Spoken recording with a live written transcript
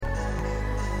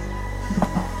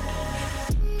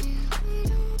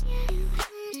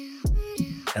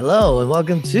Hello and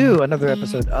welcome to another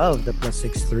episode of the Plus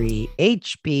 63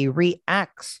 HP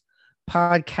Reacts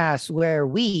podcast, where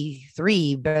we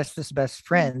three bestest best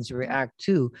friends react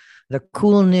to the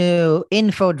cool new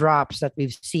info drops that we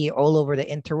see all over the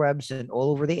interwebs and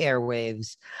all over the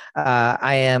airwaves.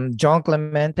 I am John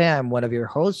Clemente. I'm one of your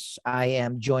hosts. I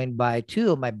am joined by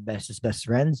two of my bestest best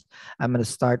friends. I'm going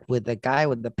to start with the guy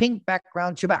with the pink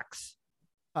background, Chubax.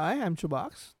 Hi, I'm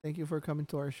Chubox. Thank you for coming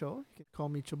to our show. You can call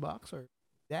me Chubox or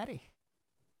Daddy.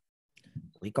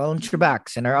 We call him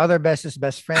Chubax, and our other bestest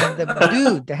best friend,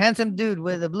 the handsome dude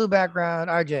with the blue background,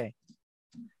 RJ.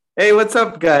 Hey, what's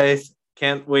up, guys?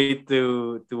 Can't wait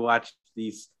to watch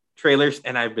these trailers,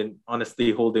 and I've been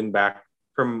honestly holding back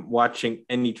from watching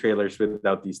any trailers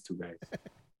without these two guys.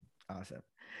 Awesome.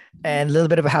 And a little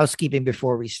bit of housekeeping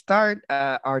before we start.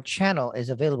 Our channel is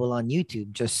available on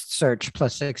YouTube. Just search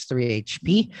Plus 63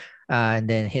 HP and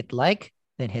then hit like.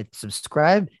 Then hit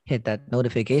subscribe, hit that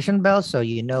notification bell so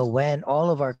you know when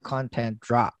all of our content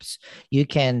drops. You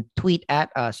can tweet at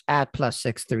us at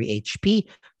Plus63HP.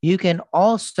 You can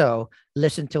also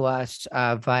listen to us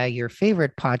via your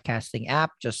favorite podcasting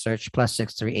app. Just search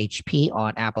Plus63HP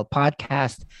on Apple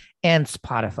Podcast and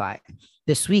Spotify.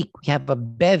 This week, we have a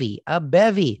bevy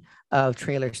of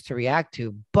trailers to react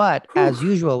to. But as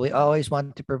usual, we always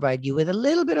want to provide you with a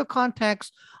little bit of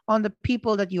context on the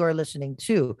people that you are listening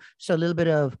to. So a little bit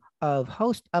of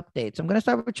host updates. I'm going to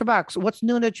start with Chubax. What's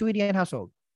new in the Chuidian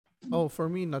household? Oh, for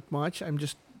me, not much. I'm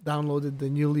just downloaded the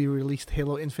newly released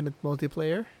Halo Infinite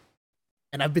multiplayer.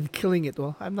 And I've been killing it.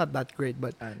 Well, I'm not that great,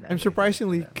 but I'm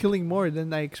surprisingly killing more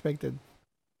than I expected.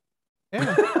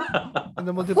 Yeah. And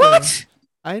the multiplayer. What?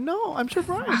 I know. I'm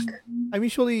surprised. I'm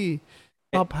usually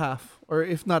top half, or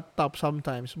if not top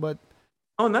sometimes. But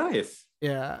Oh, nice.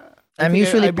 yeah. I'm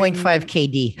usually 0.5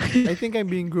 KD. I think I'm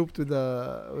being grouped with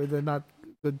the not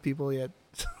good people yet.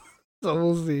 So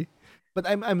we'll see. But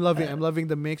I'm loving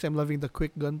the mix. I'm loving the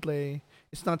quick gunplay.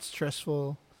 It's not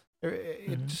stressful.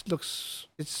 It just looks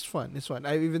it's fun. It's fun.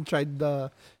 I've even tried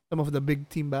some of the big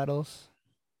team battles.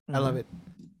 I love it.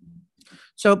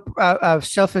 So, a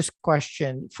selfish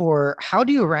question for how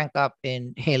do you rank up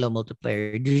in Halo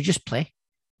multiplayer? Do you just play?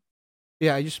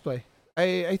 Yeah, I just play.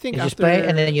 I think You after just play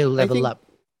and then you level up.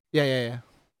 Yeah.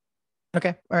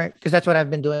 Okay, all right, because that's what I've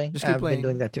been doing. Just keep I've playing. been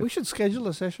doing that too. We should schedule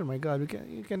a session. My God,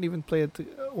 you can even play it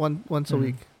once a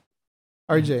week.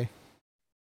 RJ.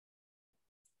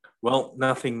 Well,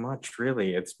 nothing much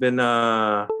really. It's been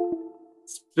a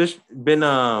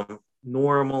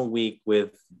normal week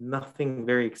with nothing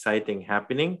very exciting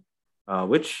happening,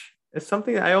 which is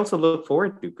something I also look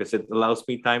forward to because it allows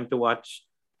me time to watch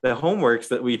the homeworks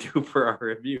that we do for our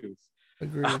reviews.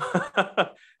 Agreed.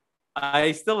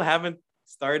 I still haven't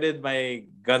started my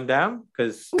Gundam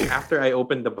because after I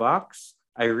opened the box,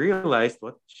 I realized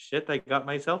what shit I got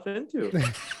myself into.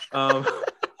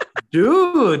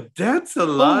 Dude, that's a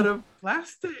lot of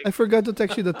plastic. I forgot to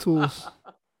text you the tools.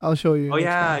 I'll show you. Oh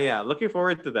yeah. Looking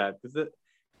forward to that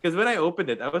because when I opened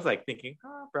it, I was like thinking,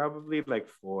 probably like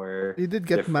 4. You did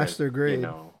get master grade. You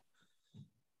know.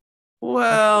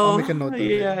 Well, I'll make a note of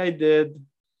it. I did.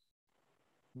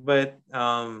 But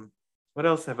what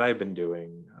else have I been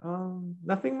doing?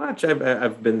 Nothing much.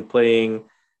 I've been playing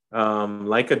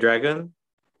Like a Dragon,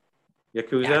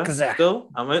 Yakuza. Still,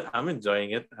 I'm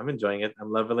enjoying it.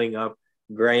 I'm leveling up,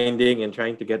 grinding, and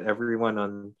trying to get everyone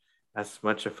on as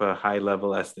much of a high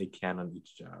level as they can on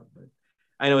each job. But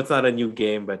I know it's not a new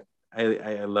game, but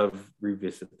I love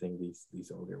revisiting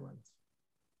these older ones.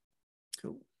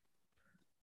 Cool.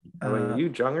 How about you,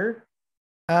 Junger?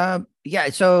 Yeah,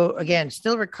 so again,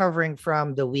 still recovering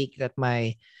from the week that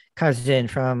my cousin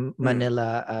from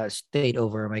Manila stayed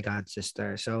over, my god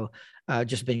sister. So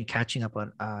just been catching up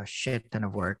on a shit ton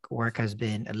of work. Work has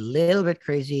been a little bit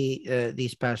crazy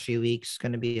these past few weeks.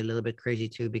 Going to be a little bit crazy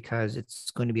too because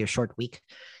it's going to be a short week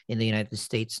in the United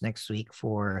States next week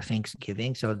for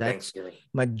Thanksgiving. So that's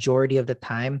majority of the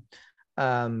time.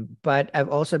 But I've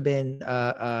also been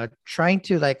trying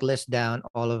to like list down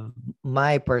all of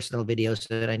my personal videos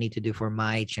that I need to do for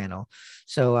my channel.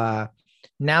 So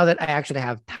now that I actually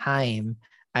have time,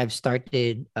 I've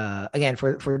started again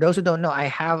for those who don't know, I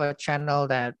have a channel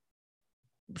that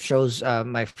shows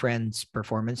my friends'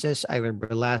 performances, either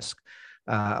burlesque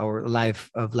or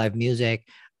live music.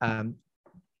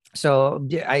 So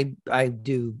I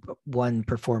do one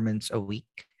performance a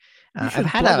week. I've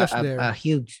had a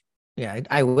huge. Yeah,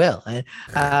 I will.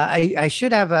 I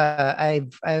should have I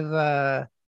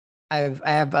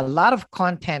have a lot of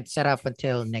content set up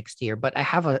until next year, but I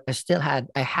had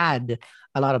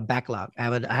a lot of backlog. I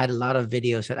had a lot of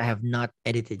videos that I have not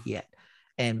edited yet,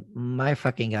 And my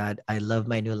fucking God, I love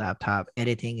my new laptop.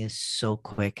 Editing is so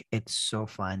quick. It's so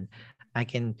fun. I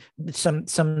can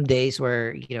some days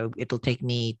where it'll take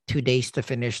me 2 days to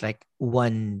finish like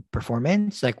one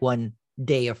performance, like one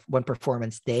day of one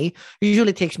performance day.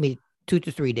 Usually takes me 2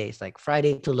 to 3 days, like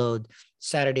Friday to load,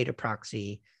 Saturday to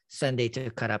proxy, Sunday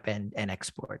to cut up and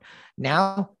export.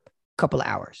 Now, couple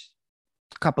hours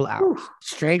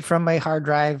straight from my hard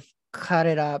drive, cut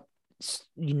it up.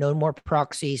 No more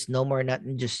proxies, no more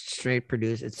nothing, just straight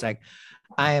produce. It's like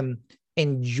I am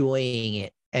enjoying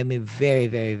it. I mean, very,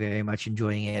 very, very much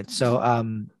enjoying it. So,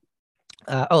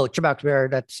 Chabak,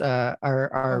 that's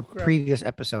our previous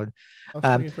episode.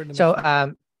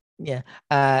 Yeah,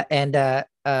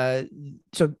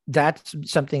 so that's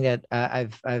something that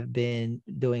I've been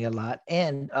doing a lot,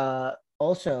 and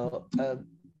also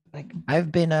like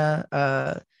I've been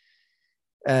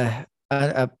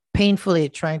painfully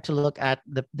trying to look at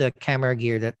the camera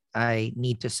gear that I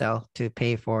need to sell to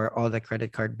pay for all the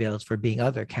credit card bills for being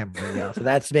other camera.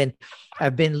 So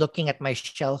I've been looking at my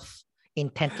shelf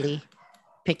intently,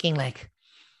 picking like,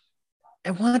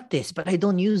 I want this, but I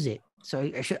don't use it.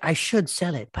 So I should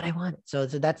sell it, but I want it. So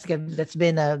that's been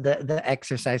the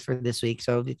exercise for this week.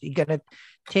 So you're gonna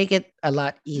take it a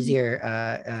lot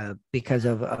easier because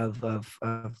of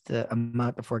the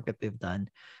amount of work that we've done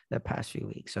the past few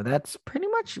weeks. So that's pretty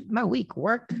much my week.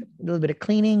 Work, a little bit of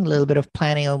cleaning, a little bit of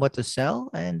planning on what to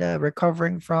sell, and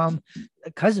recovering from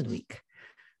a cousin week.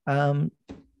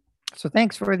 So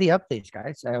thanks for the updates,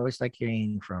 guys. I always like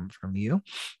hearing from you.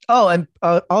 Oh, and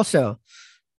also,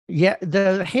 yeah,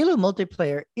 the Halo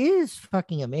multiplayer is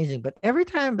fucking amazing. But every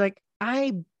time, like,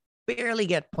 I barely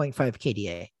get 0.5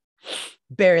 KDA.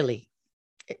 Barely.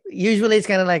 Usually it's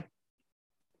kind of like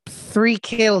 3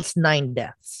 kills, 9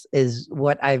 deaths is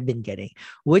what I've been getting,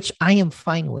 which I am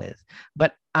fine with.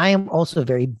 But I am also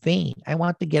very vain. I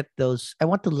want to get those. I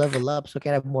want to level up so I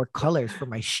can have more colors for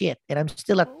my shit. And I'm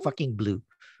still at fucking blue.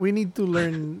 We need to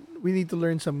learn. We need to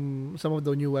learn some of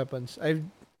the new weapons. I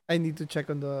need to check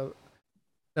on the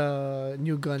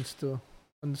new guns too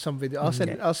on some video.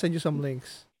 I'll send you some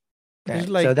links. Okay.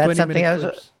 Like so that's something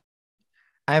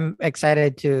I'm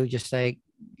excited to just like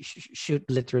shoot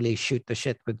the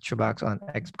shit with Chubax on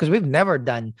X, because we've never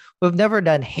done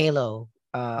Halo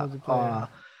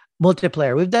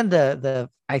multiplayer. We've done the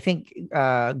I think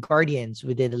Guardians.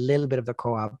 We did a little bit of the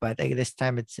co-op, but I think this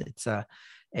time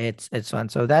it's fun.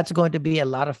 So that's going to be a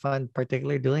lot of fun,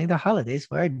 particularly during the holidays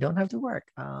where I don't have to work.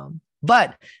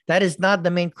 But that is not the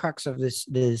main crux of this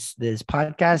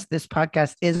podcast. This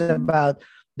podcast is about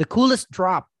the coolest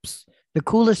drops, the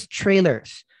coolest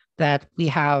trailers that we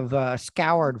have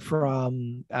scoured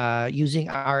from using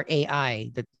our AI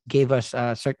that gave us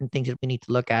certain things that we need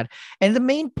to look at. And the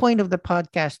main point of the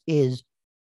podcast is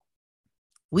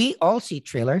we all see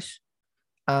trailers,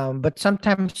 but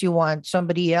sometimes you want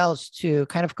somebody else to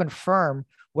kind of confirm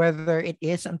whether it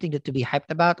is something to be hyped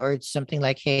about, or it's something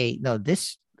like, hey, no,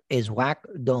 this is whack,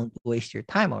 don't waste your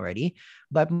time already.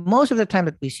 But most of the time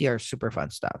that we see are super fun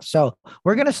stuff. So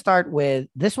we're gonna start with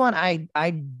this one. I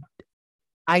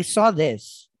saw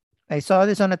this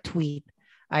on a tweet.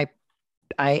 I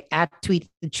tweeted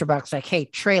Chubax like, hey,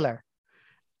 trailer.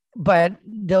 But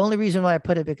the only reason why I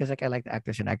put it because like I like the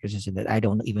actors and actresses in it. I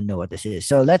don't even know what this is.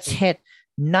 So let's hit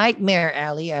Nightmare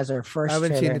Alley as our first. I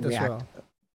haven't seen it as well.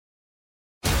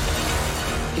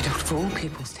 You don't fool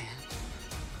people, Stan.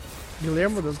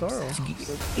 Guillermo del Toro.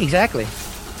 Exactly.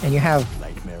 And you have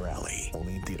Nightmare Alley,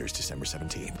 only in theaters December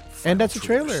 17th. And that's a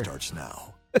trailer. Starts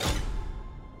now.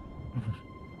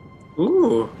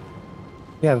 Ooh.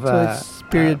 You have so it's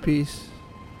period piece.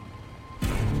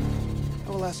 I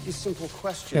will ask you simple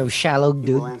questions. You have shallow dude.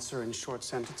 You will answer in short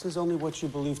sentences only what you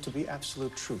believe to be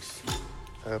absolute truth.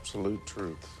 Absolute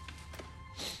truth.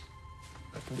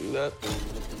 I can do that.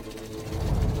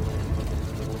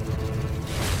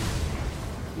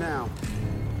 Now,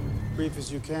 brief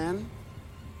as you can.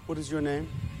 What is your name?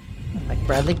 Like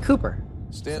Bradley Cooper.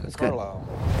 Stanton Carlisle.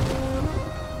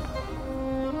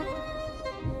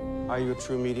 Are you a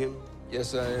true medium?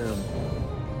 Yes, I am.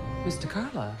 Mr.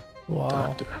 Carlisle. Wow.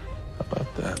 Doctor, how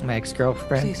about that? My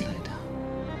ex-girlfriend. Please lay down.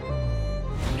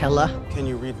 Hella. Can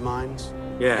you read minds?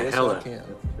 Yeah, Yes, hella. I can.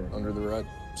 Under the right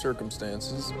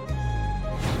circumstances.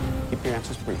 Keep your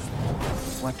answers brief.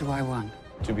 What do I want?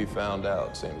 To be found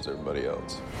out, same as everybody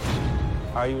else.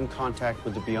 Are you in contact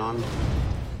with the beyond?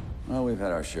 Well, we've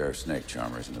had our share of snake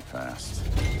charmers in the past.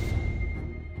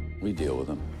 We deal with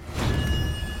them.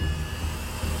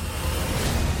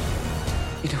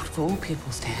 You don't fool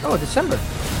people, Stan. Oh, December.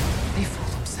 They fool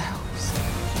themselves.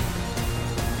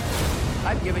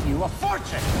 I've given you a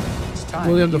fortune. It's time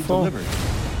William you Dafoe. delivered.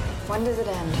 When does it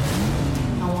end?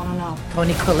 I want to know.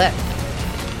 Tony Collette.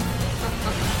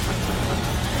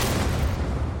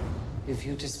 If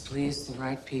you displease the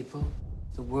right people,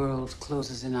 the world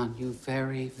closes in on you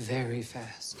very, very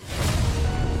fast.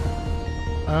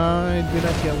 I do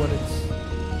not get what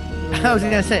it's. I was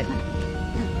gonna say.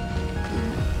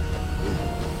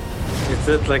 Is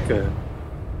it like a?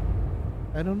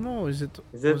 I don't know. Was it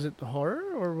horror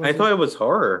or was I thought it was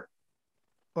horror.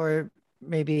 Or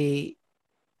maybe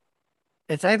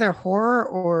it's either horror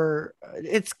or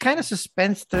it's kind of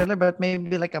suspense thriller, but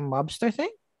maybe like a mobster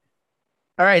thing.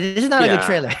 All right, this is not a good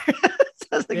trailer.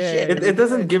 Sounds like shit. It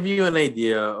doesn't give you an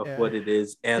idea of what it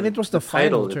is, and it was the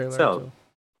title final trailer itself. too.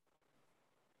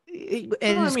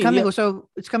 And it's coming. So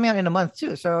it's coming out in a month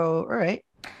too. So all right.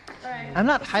 I'm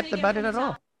not hyped about it at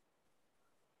all.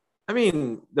 I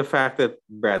mean, the fact that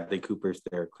Bradley Cooper's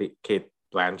there, Kate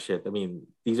Blanchett. I mean,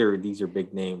 these are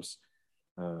big names.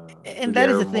 And that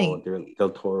is the thing. Del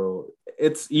Toro.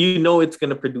 It's it's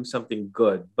gonna produce something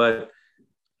good, but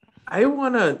I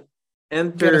wanna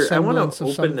enter. I wanna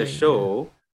open the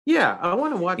show. Yeah, I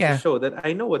wanna watch a show that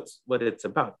I know what it's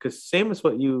about. Because same as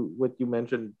what you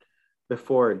mentioned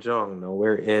before, Jong.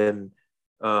 Wherein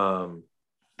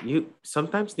you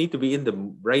sometimes need to be in the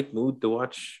right mood to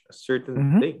watch a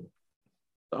certain thing.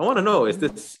 So I want to know: is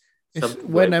this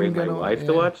something? When I'm bring my wife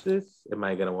to watch this? Am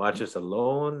I gonna watch this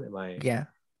alone? Am I? Yeah.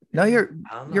 No, you're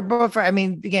both. I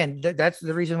mean, again, that's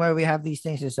the reason why we have these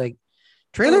things. Is like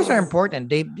trailers are important.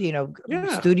 They,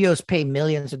 studios pay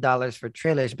millions of dollars for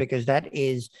trailers because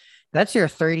that's your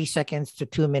 30 seconds to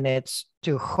 2 minutes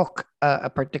to hook a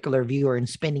particular viewer and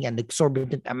spending an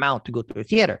exorbitant amount to go to a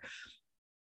theater.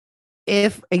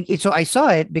 So I saw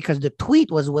it because the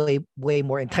tweet was way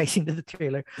more enticing than the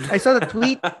trailer. I saw the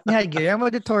tweet. It had Guillermo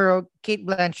del Toro, Kate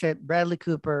Blanchett, Bradley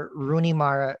Cooper, Rooney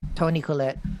Mara, Tony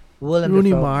Collette, Willem Rooney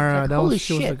Dafoe. Mara. Like, That holy was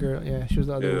she was the shit. girl. Yeah, she was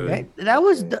the other one. Right? That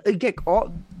was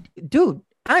dude.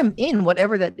 I'm in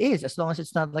whatever that is, as long as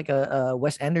it's not like a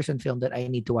Wes Anderson film that I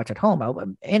need to watch at home.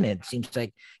 I'm in it. Seems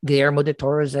like Guillermo del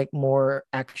Toro is like more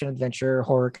action, adventure,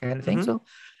 horror kind of thing. So,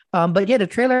 but yeah, the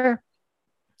trailer.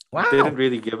 Wow. It didn't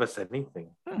really give us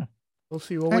anything. We'll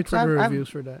see. We'll wait for the reviews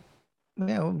for that.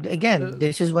 Again,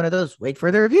 this is one of those. Wait for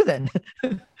the review then.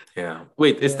 Yeah.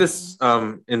 Wait, is this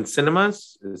in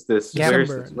cinemas? Is this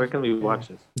where can we watch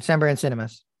this? December in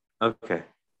cinemas. Okay.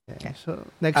 So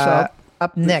next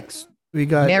up next we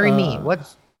got Marry Me.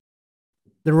 What's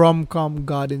the rom-com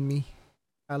God in Me?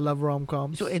 I love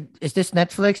rom-coms. So is this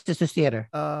Netflix? Is this theater?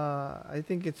 I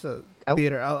think it's a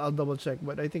theater. I'll double check,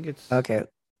 but I think it's okay.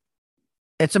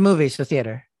 It's a movie, so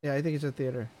theater. Yeah, I think it's a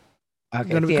theater. Okay, it's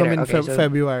gonna be coming in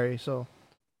February, so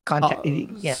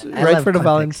right for the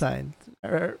Valentine's.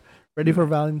 Ready for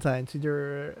Valentine's with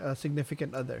your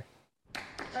significant other. All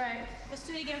right, let's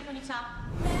do it again from the top.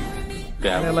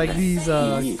 And I like these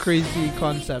crazy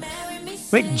concepts.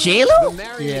 Wait, J-Lo? The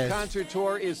Marry Me concert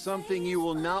tour is something you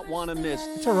will not want to miss.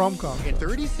 It's a rom-com. In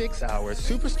 36 hours,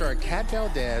 superstar Kat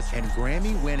Valdez and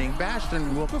Grammy-winning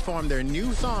Bashton will perform their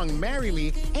new song, Marry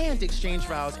Me, and exchange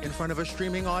vows in front of a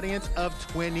streaming audience of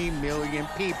 20 million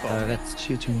people. That's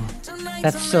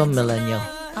That's so millennial.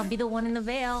 I'll be the one in the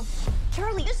veil.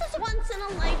 Charlie, this is once in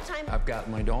a lifetime. I've got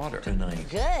my daughter tonight.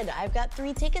 Good. I've got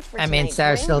 3 tickets for tonight. I mean,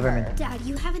 Sarah Silverman. Dad,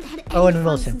 you haven't had any Owen fun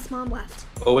Wilson. since Mom left.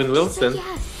 Owen Wilson.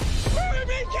 Yes. What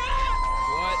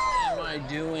am I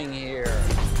doing here?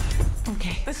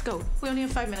 Okay, let's go. We only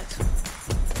have 5 minutes.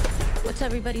 What's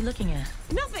everybody looking at?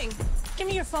 Nothing. Give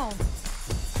me your phone.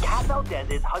 Kat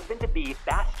Valdez's husband-to-be,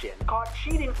 Bastian, caught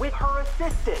cheating with her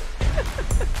assistant.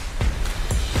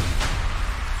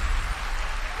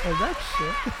 Oh, that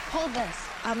shit. Hold this.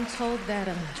 I'm told that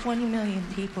 20 million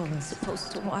people are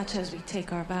supposed to watch as we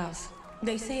take our vows.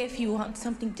 They say if you want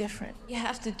something different, you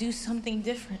have to do something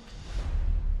different.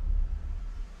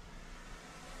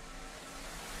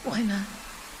 Why not?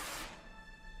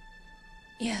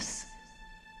 Yes.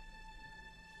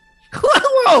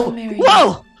 Whoa!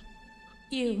 Whoa!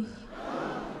 You.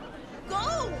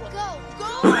 Go! Go!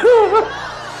 Go!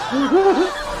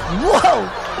 Whoa!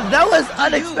 That was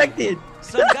unexpected.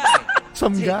 Some guy.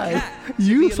 Some guy.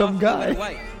 You, some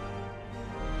guy.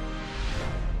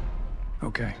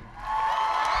 Okay.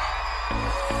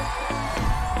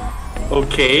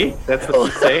 Okay, that's what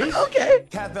you say. Okay.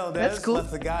 Kat Valdez That's cool.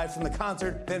 left the guy from the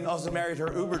concert, then also married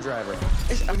her Uber driver.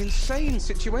 It's an insane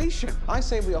situation. I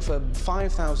say we offer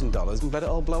 $5,000 and let it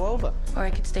all blow over. Or I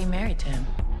could stay married to him.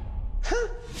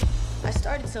 I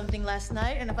started something last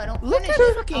night, and if I don't Look finish at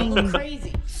it, fucking I'll go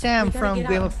crazy. Sam We gotta from get out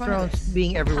Game in of front of Thrones this.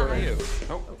 being everywhere.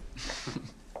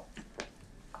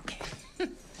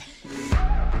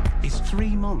 It's 3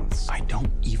 months. I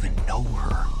don't even know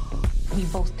her. We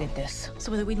both did this.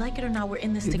 So whether we like it or not, we're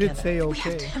in this You together. did say We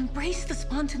have okay. to embrace the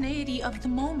spontaneity of the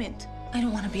moment. I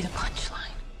don't want to be the punchline.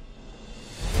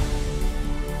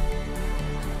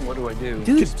 What do I do?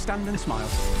 Dude. Just stand and smile.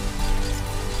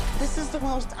 This is the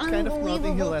most Kind of Notting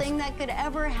unbelievable Hill-esque. thing that could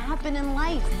ever happen in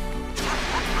life.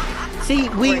 See,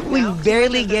 we now,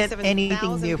 barely get 207,000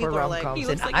 anything new for people are like, rom-coms, "He and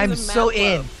looks like I'm he's in so math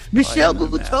in. club." Michelle I am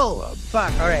in math Buteau. club.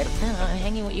 Fuck. All right.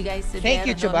 Hanging with you guys today. Thank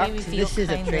you, I don't know, made me Chabak. feel This is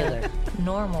a kinda trailer.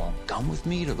 Normal. Come with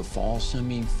me to the fall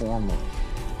semi-formal.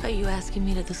 Are you asking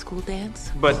me to the school dance?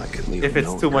 But I could leave if a it's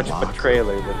note too in much your of a locker.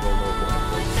 trailer, then we'll know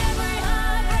that.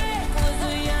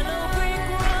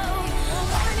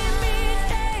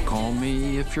 Call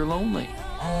me if you're lonely.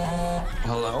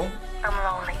 Hello? I'm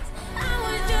lonely.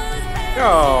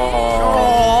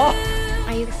 Oh.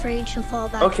 Are you afraid she'll fall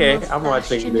back? Okay, in love I'm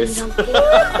fast watching and this. you don't think-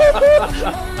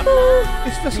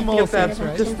 It's the small get that- things,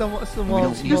 right? just- It's the small, don't small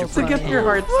need Just to get signs. your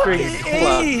heartstrings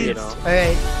plucked, you know. All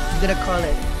right, I'm gonna call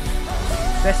it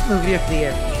best movie of the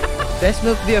year. Best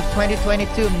movie of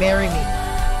 2022. Marry Me.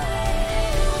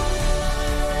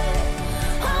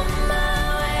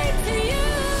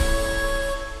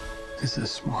 Is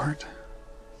this smart?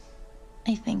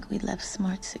 I think we left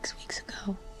Smart 6 weeks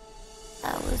ago.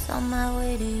 I was on my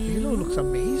way to you. Halo looks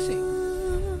amazing.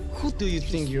 Who do you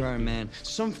think you are, man?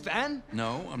 Some fan?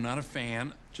 No, I'm not a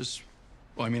fan. Just,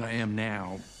 well, I mean, I am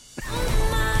now.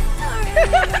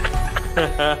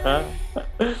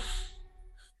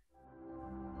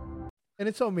 And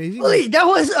it's so amazing. Holy, that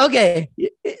was okay.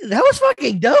 That was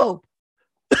fucking dope.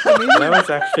 That was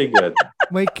actually good.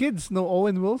 My kids know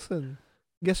Owen Wilson.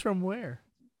 Guess from where?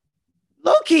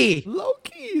 Loki.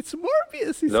 Loki. It's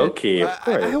Morbius. He Loki, said. of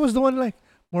course. I was the one like,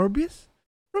 Morbius?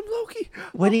 From Loki?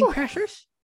 Wedding Oh. Crashers.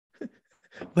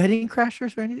 Wedding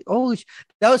Crashers or anything. Oh,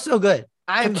 that was so good.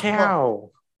 I'm Cow.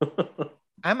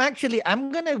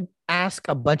 I'm gonna ask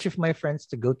a bunch of my friends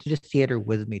to go to the theater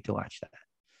with me to watch that.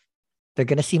 They're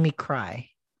gonna see me cry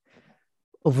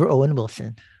over Owen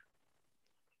Wilson.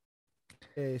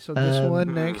 Okay, so this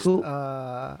one next. cool.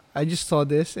 I just saw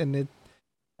this and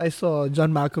I saw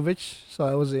John Malkovich, so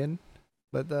I was in.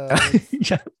 But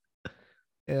yeah,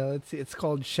 let's see. It's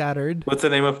called Shattered. What's the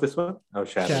name of this one? Oh,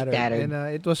 Shattered. Shattered. And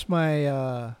it was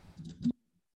my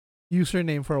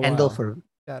username for a while. Handle for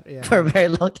Yeah. for a very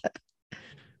long time.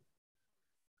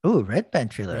 Ooh, Red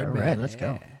Band trailer. Red All Band, right, let's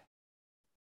go. yeah.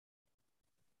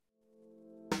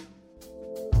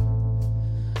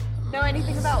 Know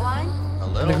anything about wine? A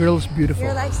And the girl's beautiful.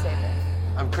 You're a lifesaver.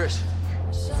 I'm Chris.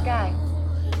 Sky.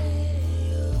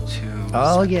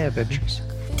 Oh yeah, baby.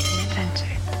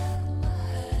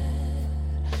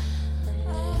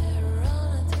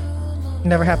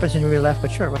 Never happens in real life,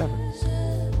 but sure, whatever.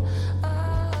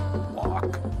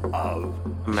 Walk of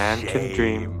A man can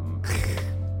dream.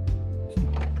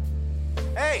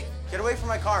 Hey, get away from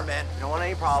my car, man. You don't want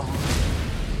any problems.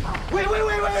 Wait!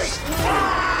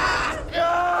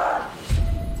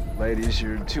 Ladies,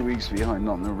 you're 2 weeks behind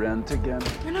on the rent again.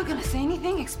 You're not gonna say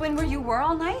anything? Explain where you were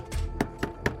all night?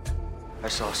 I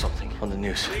saw something on the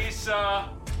news. Lisa!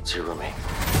 It's your roommate.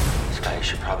 Sky, you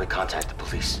should probably contact the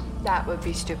police. That would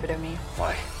be stupid of me.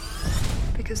 Why?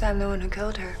 Because I'm the one who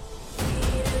killed her.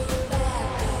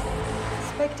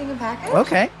 Expecting a package?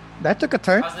 Okay, that took a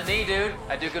turn. How's the knee, dude?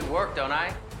 I do good work, don't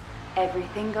I?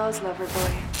 Everything goes, lover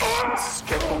boy.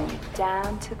 Stripping you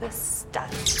down to the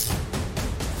studs.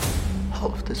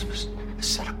 All of this was a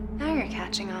setup. Now you're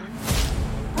catching on.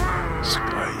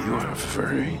 Sky, you are a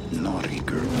very naughty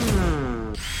girl.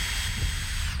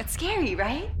 It's scary,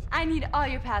 right? I need all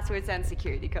your passwords and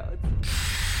security codes.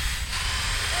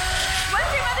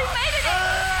 What's your mother's maiden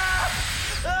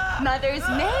name? Mother's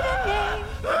maiden name.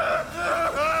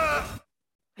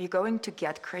 Are you going to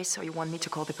get Chris or you want me to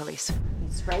call the police?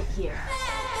 He's right here.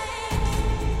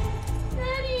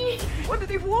 Daddy! What do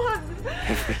they want?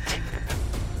 Everything.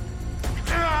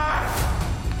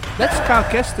 That's Cal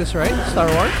Kestis, right? Star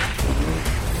Wars?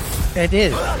 It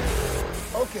is.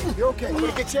 Okay, you're okay. I'm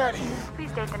gonna get you out of here.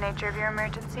 Please state the nature of your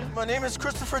emergency. My name is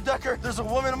Christopher Decker. There's a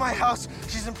woman in my house.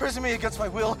 She's imprisoning me against my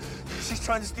will. She's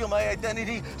trying to steal my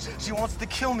identity. She wants to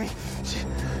kill me.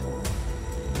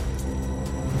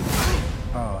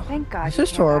 Thank God This you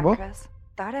is came horrible. back, Chris.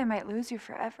 Thought I might lose you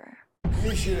forever.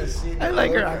 You should have seen I the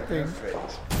like her look on acting.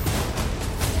 face.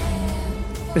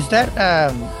 Is that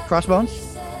Crossbones?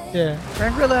 Yeah.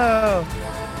 Frank Grillo.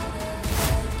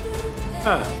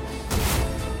 Huh.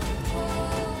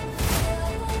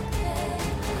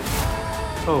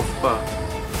 Oh, fuck.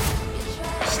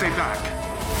 Stay back.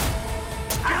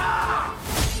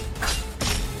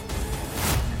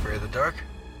 Afraid of the dark?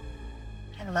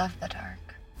 I love the dark.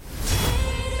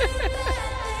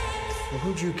 Well,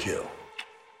 who'd you kill?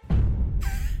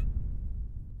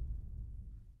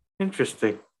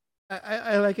 Interesting.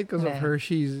 I like it because of Yeah. her.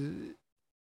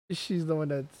 She's the one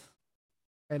that's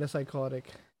kind of psychotic.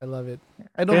 I love it.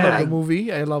 I don't love the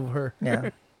movie. I love her.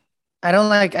 Yeah. I don't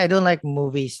like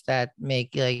movies that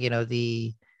make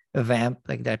the vamp,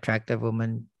 like the attractive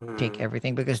woman, take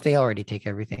everything, because they already take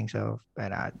everything. So,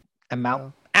 but I'm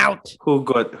out. Out. Who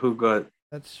got?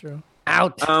 That's true.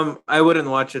 Out. I wouldn't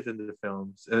watch it in the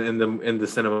films in the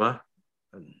cinema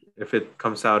if it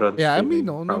comes out on. Yeah, I mean,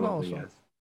 streaming, no, probably, also. yes.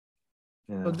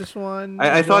 Yeah. But this one,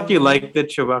 I thought you liked it,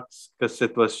 Chubax, because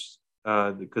it was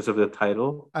because of the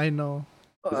title. I know.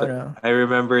 Oh, no. I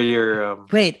remember your.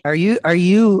 Wait, are you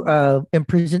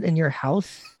imprisoned in your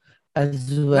house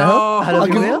as well?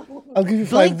 No. I'll give you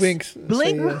 5 winks. and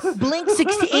say yes. Blink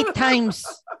 68 times.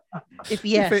 If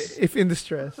yes. If in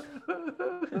distress.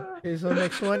 Okay, so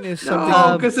next one is something.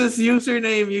 No, because his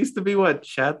username used to be what?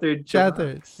 Shattered.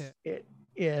 Shattered.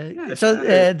 Yeah. So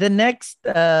the next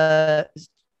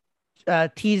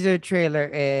teaser trailer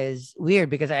is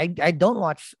weird because I don't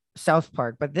watch South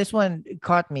Park, but this one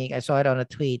caught me. I saw it on a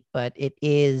tweet, but it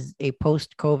is a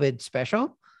post-COVID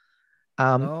special.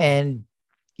 And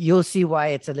you'll see why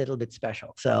it's a little bit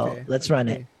special. So let's run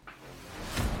it.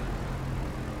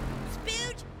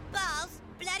 Spooge, balls,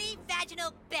 bloody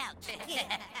vaginal belch.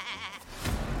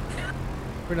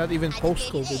 We're not even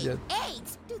post-COVID yet.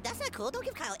 AIDS? Dude, that's not cool. Don't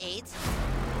give Kyle AIDS.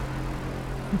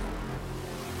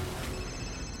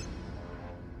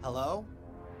 Hello?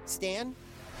 Stan?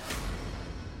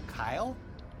 Kyle?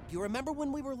 You remember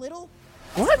when we were little?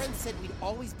 What? Our friends said we'd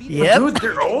always be Yep. Dude,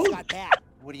 they're old. Got bad.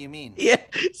 What do you mean? Yeah.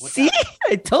 See?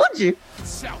 I told you.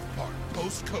 South Park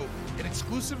post-COVID, an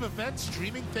exclusive event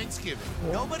streaming Thanksgiving.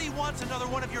 Nobody wants another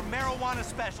one of your marijuana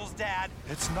specials, Dad.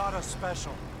 It's not a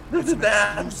special. It's an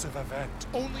that. exclusive event.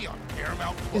 Only on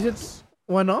Paramount Is Plus. it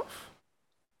one-off?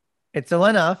 It's a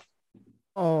one-off.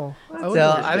 Oh.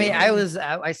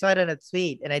 I saw it on a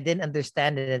tweet and I didn't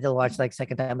understand it until I watched like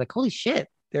second time. I'm like, holy shit,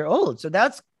 they're old. So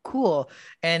that's cool.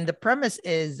 And the premise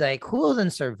is like, who will then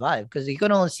survive? Because you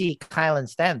can only see Kyle and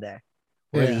Stan there.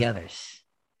 Where are the others?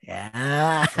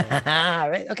 Yeah.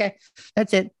 Right. Okay.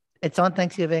 That's it. It's on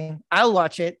Thanksgiving. I'll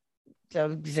watch it.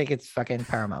 So I think it's fucking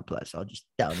Paramount Plus. I'll just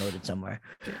download it somewhere.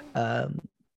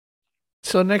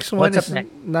 So next one What's up is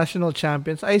next? National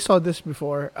Champions. I saw this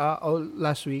before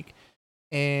last week,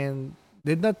 and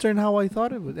did not turn how I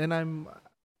thought it would. And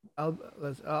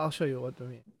I'll show you what I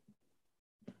mean.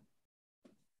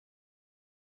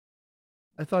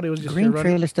 I thought it was just Green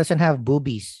Trailers doesn't have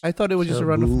boobies. I thought it was just a So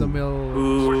run of the mill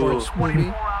sports movie.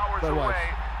 24 hours But watch. away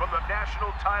from the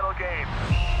national title game.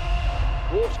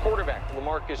 Wolves quarterback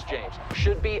LaMarcus James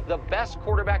should be the best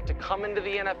quarterback to come into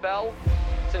the NFL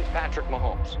since Patrick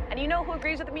Mahomes. And you know who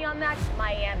agrees with me on that?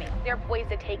 Miami. They're poised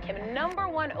to take him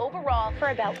 #1 overall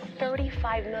for about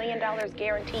 $35 million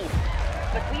guaranteed.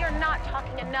 But we are not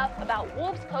talking enough about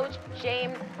Wolves coach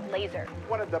James Lazor.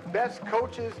 One of the best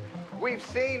coaches we've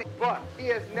seen, but he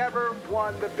has never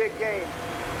won the big game.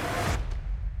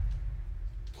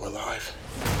 We're live.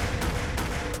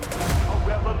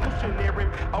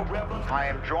 I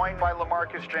am joined by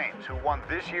LaMarcus James, who won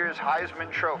this year's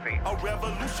Heisman Trophy. A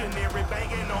revolutionary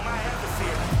banging on my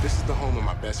adversary. This is the home of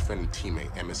my best friend and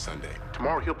teammate, Emmett Sunday.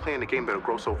 Tomorrow he'll play in a game that'll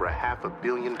gross over $500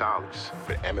 million.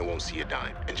 But Emmett won't see a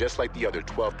dime. And just like the other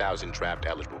 12,000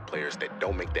 draft-eligible players that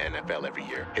don't make the NFL every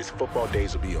year, his football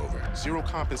days will be over. Zero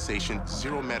compensation,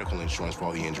 zero medical insurance for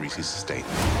all the injuries he sustained.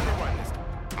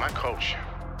 My coach,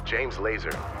 James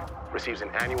Lazor, receives an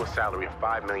annual salary of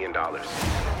 $5 million.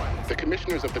 The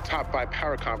commissioners of the top 5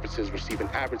 power conferences receive an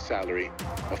average salary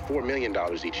of $4 million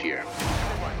each year.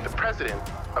 The president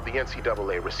of the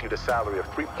NCAA received a salary of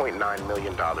 $3.9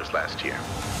 million last year.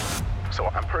 So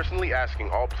I'm personally asking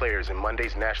all players in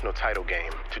Monday's national title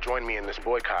game to join me in this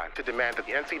boycott to demand that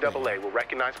the NCAA will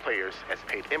recognize players as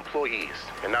paid employees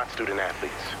and not student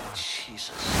athletes.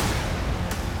 Jesus.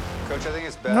 Coach, I think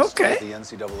it's best that the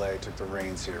NCAA took the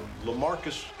reins here.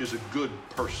 LaMarcus is a good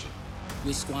person.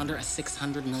 We squander a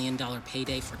 $600 million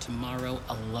payday for tomorrow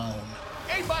alone.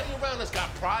 Everybody around us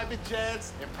got private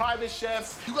jets and private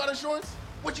chefs. You got insurance?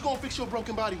 What you gonna fix your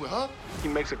broken body with, huh? He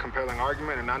makes a compelling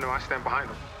argument, and I know I stand behind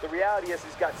him. The reality is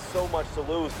he's got so much to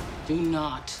lose. Do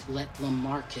not let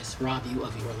LaMarcus rob you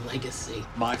of your legacy.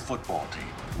 My football team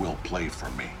will play for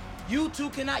me. You two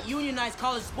cannot unionize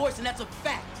college sports, and that's a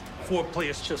fact. 4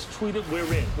 players just tweeted we're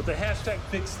in with the hashtag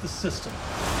fix the system.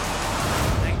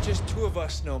 Ain't just 2 of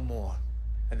us no more.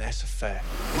 And that's a fact.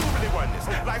 Who really won this?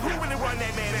 Like, who really won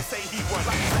that man that say he won?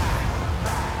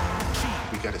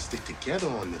 We gotta stick together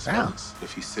on this, Wow. Alex.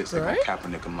 If he sits Right? there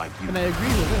and Kaepernick him like you. And I agree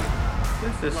with him.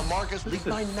 This is LaMarcus, leave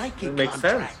my Nike it makes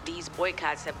contract. sense. These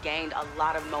boycotts have gained a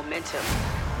lot of momentum.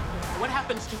 What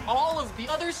happens to all of the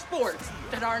other sports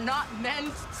that are not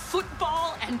men's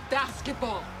football and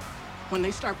basketball when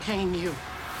they start paying you?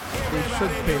 They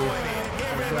should pay.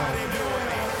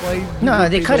 Why No,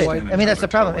 they cut it. white- I mean, that's the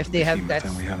problem. If they have that's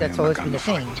always been the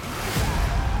thing.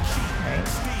 Right?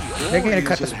 They're gonna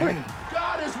cut the sport.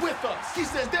 God is with us. He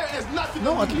says there is nothing.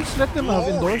 No, at least let them have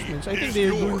endorsements. I think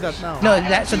they're doing that now. No,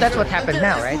 so that's what happened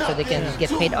now, right? So they can get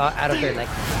paid out of their like.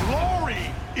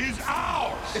 Glory is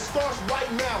ours. It starts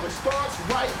right now. It starts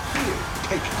right here.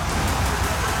 Take it.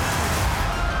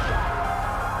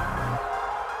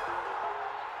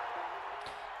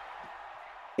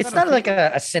 It's not like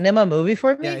a cinema movie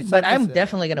for me, Yeah, it's but not I'm this,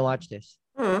 definitely gonna watch this.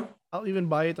 I'll even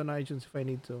buy it on iTunes if I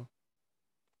need to.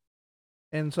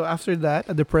 And so after that,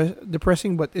 a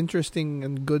depressing but interesting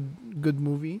and good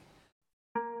movie.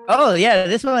 Oh yeah,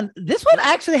 this one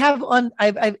I actually have on. I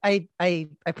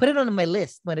put it on my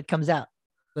list when it comes out.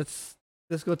 Let's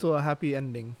go to a happy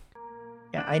ending.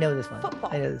 Yeah, I know this one.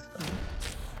 Football. I know this one.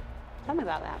 Tell me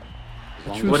about that.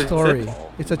 A true story.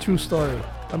 It's a true story.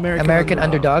 American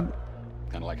Underdog.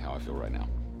 Kind of like how I feel right now.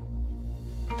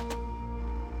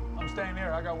 I'm staying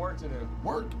here. I got work to do.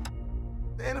 Work?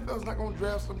 The NFL's not going to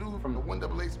draft some dude from the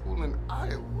 1AA school in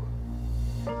Iowa.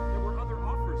 There were other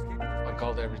offers. I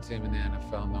called every team in the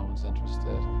NFL. No one's interested.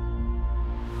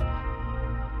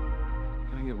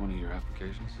 Can I get one of your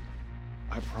applications?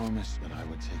 I promised that I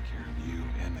would take care of you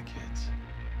and the kids.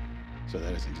 So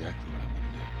that is exactly what I'm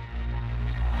going to do.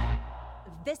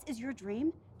 If this is your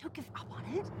dream, don't give up on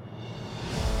it.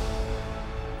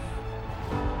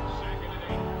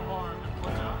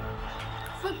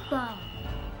 Football.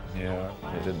 Yeah,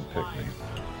 they didn't pick me.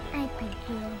 I pick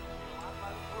you.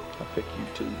 I pick you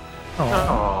too.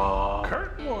 Aww.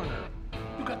 Kurt Warner.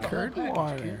 You got the Kurt whole package,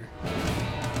 Warner. kid.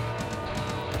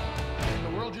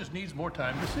 The world just needs more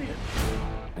time to see it.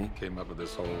 He came up with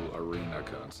this whole arena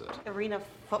concept. Arena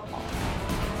football.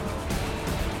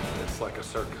 It's like a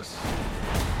circus.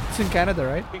 It's in Canada,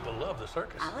 right? People love the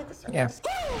circus. I like the circus. Yeah.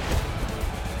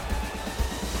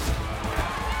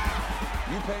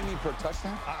 You pay me per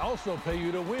touchdown? I also pay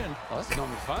you to win. Oh, that's gonna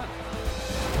be fun.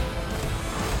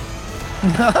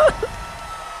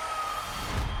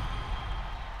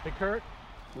 Hey, Kurt.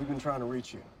 We've been trying to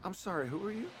reach you. I'm sorry, who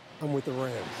are you? I'm with the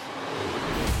Rams.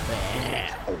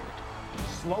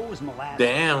 Slow as molasses.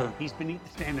 Damn. He's beneath the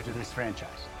standards of this franchise.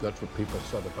 That's what people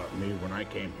said about me when I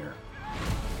came here.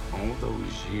 All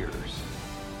those years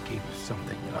gave us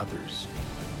something that others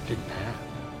didn't have.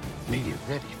 Made you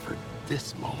ready for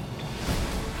this moment.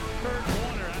 Kurt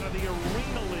Warner out of the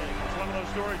Arena League. It's one of those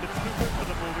stories that's too good for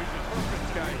the movies. The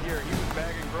Perkins guy here, he was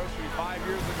bagging groceries 5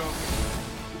 years ago.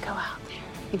 You go out there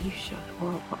and you show the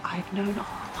world what I've known all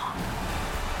along.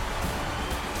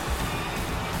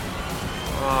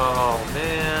 Oh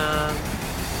man.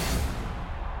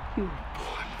 You were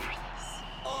born for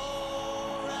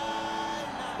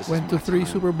this. Went to 3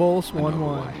 Super Bowls, won I know who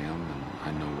I 1. am, and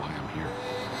I know why I'm here.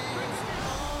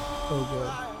 So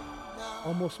good.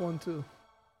 Almost won 2.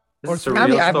 This is a I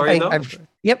mean, real story, though?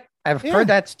 I've heard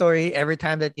that story every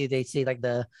time that they say like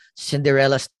the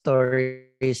Cinderella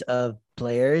stories of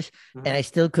players, and I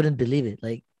still couldn't believe it.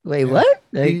 Like, wait, what?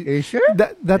 Like, are you sure?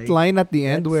 That line at the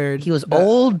end where he was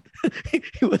old.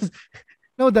 He was.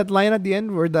 No, that line at the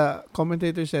end where the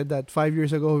commentator said that 5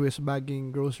 years ago he was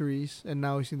bagging groceries and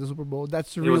now he's in the Super Bowl.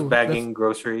 That's real. He was bagging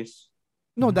groceries.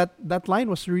 No, that line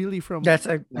was really from. That's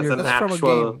an from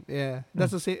actual, a game. Yeah,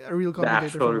 that's a real the commentator.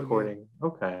 actual from a recording. game.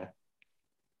 Okay.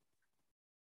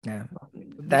 Yeah,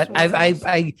 that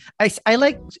I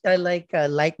like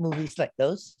light movies like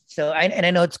those. So I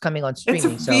know it's coming on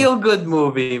streaming. It's a feel good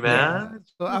movie, man.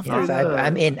 So after Yes, that,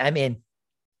 I'm in.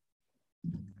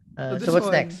 this So what's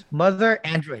one- next? Mother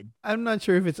Android. I'm not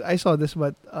sure if it's. I saw this,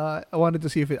 but I wanted to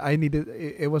see if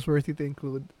it was worthy to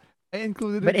include. I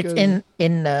included But it. it's 'cause-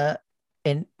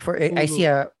 I see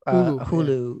a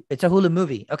Hulu. yeah. It's a Hulu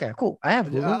movie. Okay, cool. I have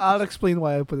Hulu. I'll explain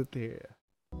why I put it here.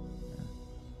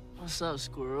 What's up,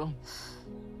 squirrel?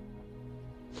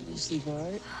 You sleep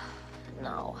alright?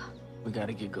 No. We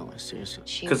gotta get going, seriously.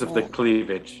 Because of the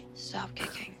cleavage. Stop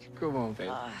kicking. Come on,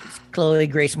 babe. Chloe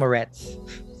Grace Moretz.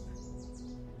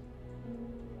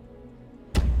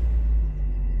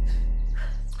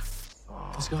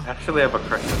 Let's go. Actually, I have a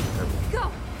crush on her.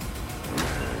 Go!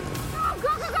 Go,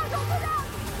 do that!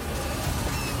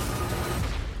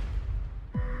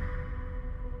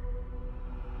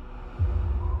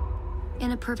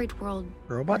 In a perfect world,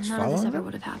 Robots none of this following ever them?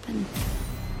 would have happened.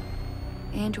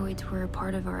 Androids were a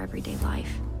part of our everyday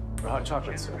life. Hot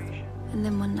chocolate, sir. And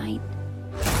then one night,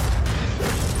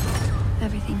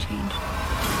 everything changed.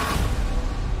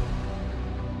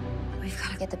 We've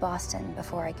got to get to Boston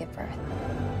before I give birth.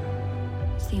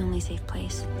 It's the only safe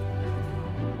place.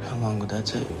 How long would that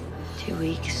take? 2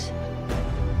 weeks.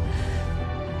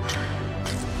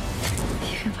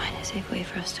 If you can find a safe way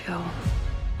for us to go,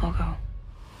 I'll go.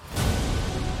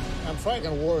 I'm fighting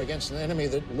a war against an enemy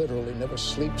that literally never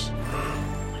sleeps.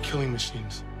 Killing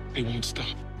machines. They won't stop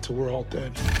until we're all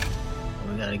dead.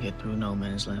 We gotta get through no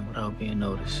man's land without being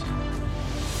noticed.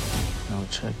 No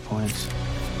checkpoints.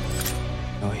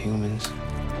 No humans.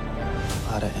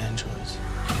 A lot of androids.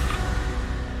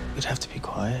 We'd have to be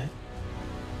quiet.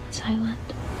 Silent.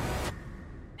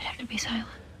 I'd have to be silent.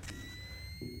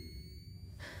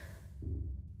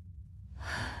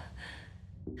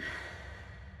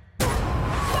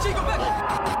 Chico,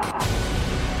 back!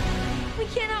 We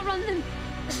can't outrun them.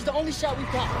 This is the only shot we've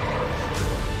got.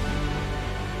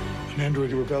 An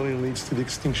android rebellion leads to the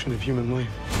extinction of human life.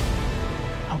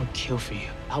 I would kill for you.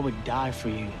 I would die for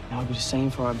you. And I would do the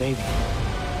same for our baby.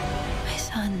 My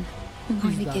son, I'm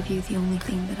going to give you the only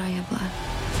thing that I have left.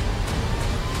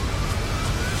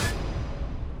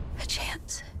 A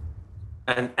chance.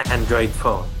 An Android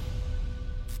phone.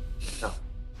 No.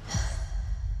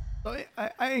 So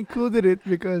I included it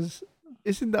because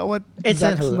isn't that what It's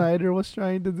Zack in Hulu. Snyder was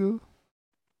trying to do?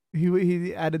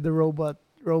 He added the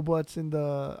robots in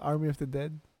the Army of the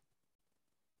Dead.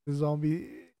 The zombie.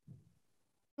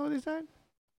 Notice that?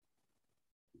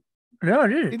 No, I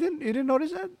didn't. You didn't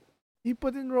notice that? He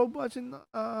put in robots in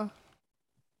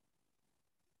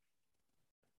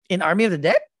In Army of the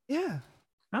Dead? Yeah.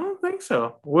 I don't think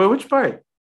so. Which part?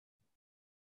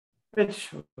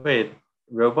 Wait,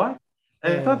 robot?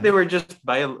 I thought they were just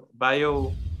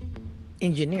bio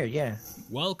engineer, yeah.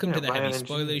 Welcome to the Heavy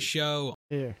Spoilers Show.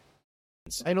 Here.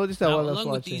 I noticed that Now, while I was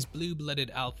along with watching. these blue-blooded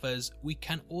alphas, we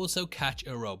can also catch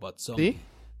a robot zombie. See?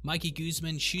 Mikey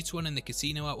Guzman shoots one in the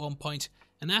casino at one point,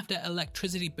 and after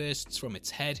electricity bursts from its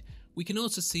head, we can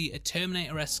also see a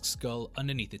Terminator-esque skull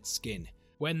underneath its skin.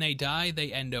 When they die,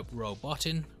 they end up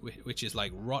robotin, which is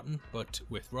like rotten, but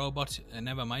with robot,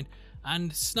 never mind.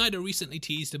 And Snyder recently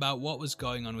teased about what was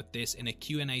going on with this in a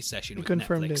Q&A session with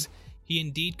confirmed Netflix. it. He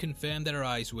indeed confirmed that our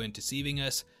eyes weren't deceiving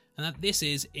us, and that this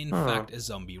is, in fact, a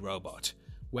zombie robot.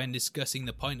 When discussing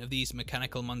the point of these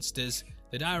mechanical monsters,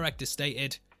 the director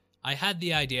stated, "I had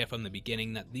the idea from the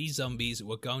beginning that these zombies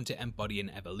were going to embody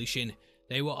an evolution.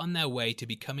 They were on their way to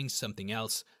becoming something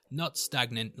else, not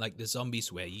stagnant like the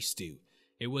zombies we're used to.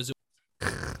 It was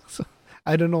So,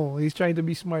 I don't know. He's trying to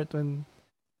be smart when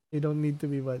you don't need to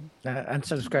be, but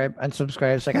Unsubscribe.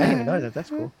 It's like I didn't even know that. That's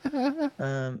cool.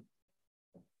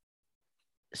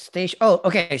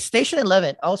 Station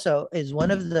 11 also is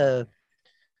one of the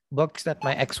books that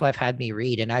my ex-wife had me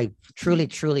read, and I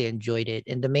truly enjoyed it.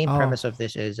 And the main premise of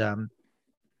this is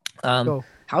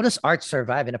how does art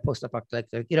survive in a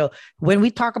post-apocalyptic? You know, when we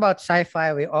talk about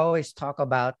sci-fi, we always talk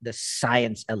about the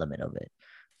science element of it,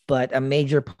 but a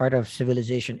major part of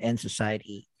civilization and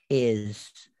society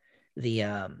is the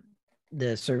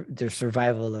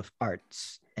survival of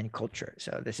arts and culture.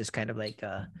 So this is kind of like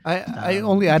I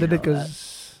only added it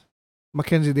because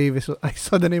Mackenzie Davis. I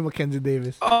saw the name Mackenzie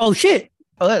Davis. Oh shit!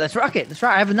 Oh, that's Rocket. That's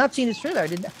right. I have not seen this trailer.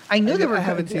 I knew they were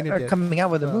haven't seen it yet. coming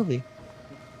out with a movie.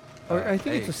 Or I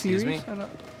think it's a series. Me? I don't know.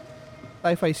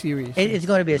 Sci-fi series. It's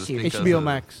going to be a Is this series. because HBO of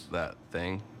Max. That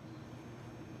thing.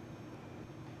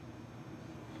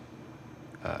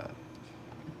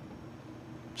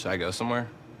 Should I go somewhere?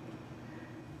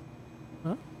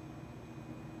 Huh?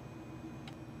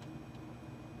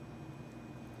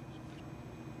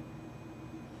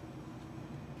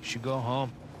 You should go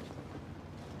home.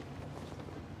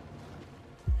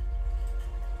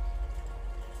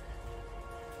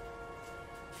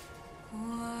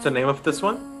 What's the name of this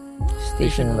one?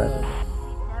 Station 11.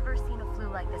 Never seen a flu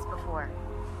like this before.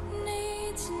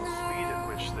 The speed at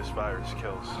which this virus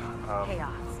kills.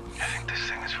 Chaos. I think this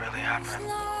thing is really happening.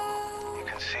 You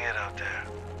can see it out there.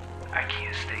 I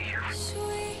can't stay here. It's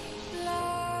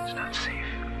not safe.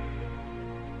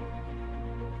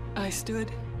 I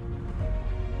stood,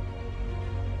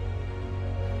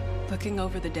 looking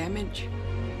over the damage,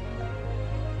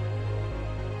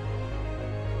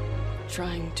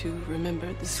 trying to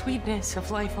remember the sweetness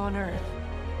of life on Earth.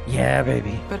 Yeah,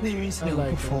 baby. But there is no like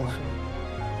before.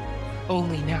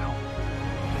 Only now.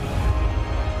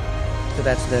 So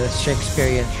that's the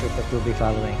Shakespearean troupe that we'll be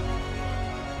following.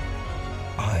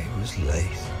 I was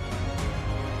late.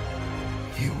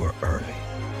 You were early.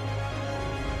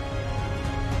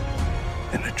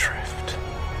 Been adrift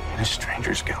in a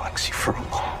stranger's galaxy for a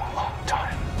long, long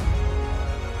time.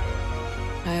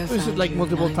 I have Is it found like you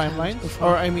multiple 9 times timelines? before.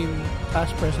 Or I mean,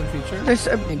 past, present, future? There's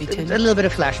a Maybe 10. little bit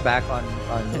of flashback on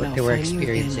And what I'll they were find you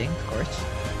experiencing, again. of course.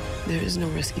 There is no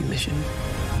rescue mission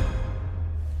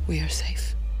We are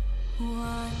safe.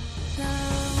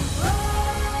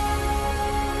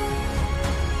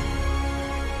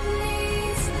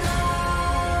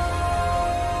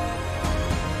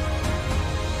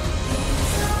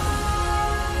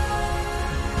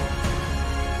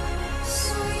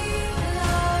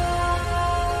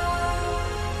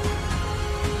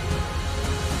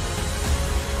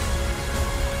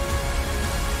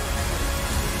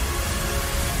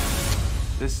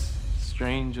 This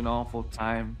strange and awful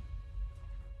time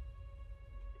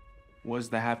was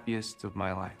the happiest of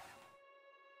my life.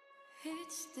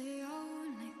 Looks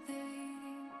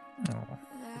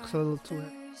a little too.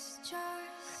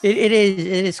 It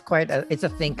is quite it's a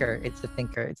thinker.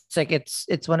 It's like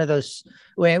it's one of those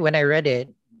when I read it,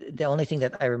 the only thing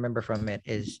that I remember from it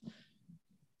is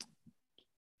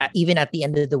even at the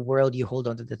end of the world, you hold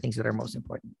on to the things that are most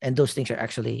important, and those things are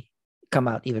actually come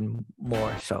out even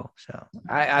more so.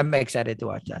 I'm excited to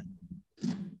watch that.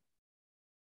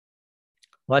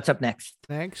 What's up next?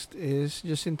 Next is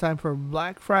just in time for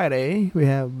Black Friday. We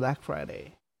have Black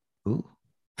Friday. Ooh.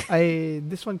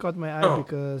 This one caught my eye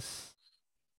because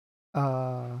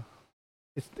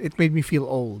it made me feel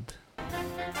old.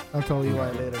 I'll tell you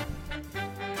why later.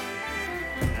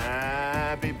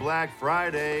 Happy Black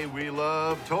Friday. We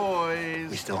love toys.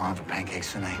 We still on for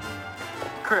pancakes tonight.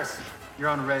 Chris, you're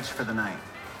on Reg for the night.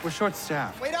 We're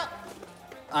short-staffed. Wait up!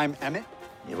 I'm Emmett.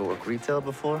 You ever worked retail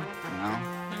before? No.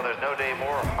 Well, there's no day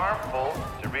more harmful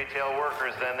to retail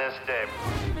workers than this day.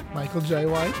 Michael J.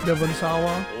 White, Devon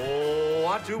Sawa. Oh,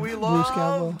 what do we Bruce love?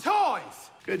 Campbell. Toys.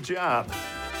 Good job.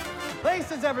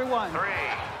 Places, everyone. 3,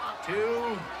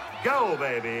 2, go,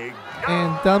 baby.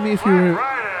 And tell me if you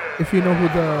know who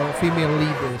the female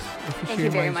lead is. Thank you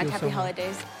very much. Happy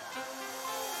holidays.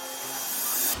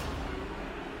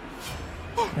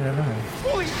 I don't know.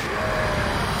 Holy!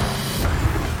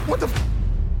 What the?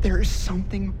 There is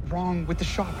something wrong with the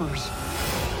shoppers.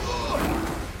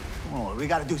 Oh, we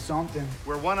gotta do something.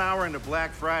 We're 1 hour into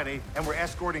Black Friday, and we're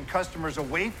escorting customers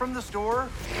away from the store.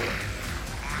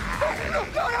 No.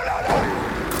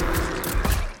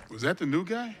 Was that the new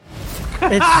guy?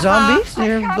 It's zombies.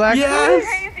 They're Black Friday.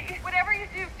 Crazy. Whatever you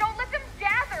do, don't let them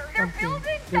gather.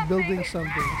 They're building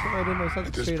something. So I don't know. It's not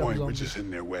At this straight up point, we're zombies. just in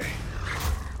their way.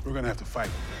 We're gonna have to fight.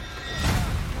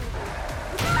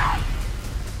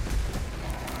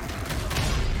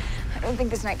 I don't think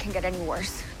this night can get any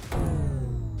worse.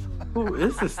 Who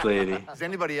is this lady? Does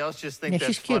anybody else just think Yeah,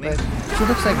 that's she's cute, funny? but she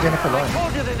looks like Jennifer I Lawrence.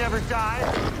 told you they never die.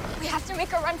 We have to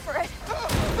make a run for it.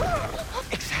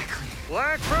 Exactly.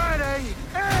 Black Friday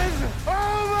is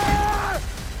over!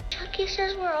 Chucky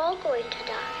says we're all going to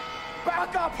die.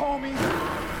 Back up, homie.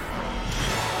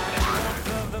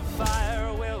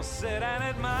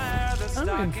 I'm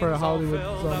in for a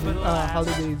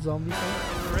holiday zombie film.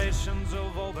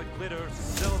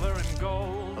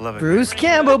 I love it. Bruce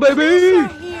Campbell, baby.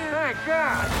 Thank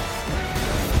God.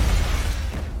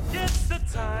 It's the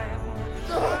time.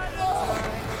 The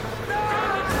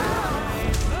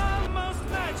most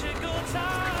magical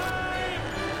time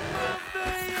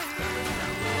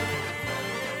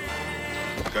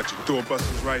of Got your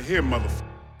doorbusters right here, motherfucker.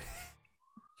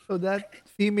 So that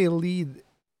female lead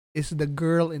is the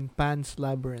girl in Pan's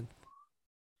Labyrinth.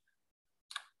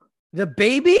 The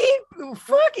baby?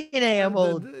 Fucking A, I'm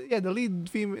old. The lead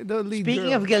female. The lead.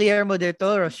 Speaking girl. of Guillermo del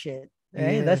Toro shit,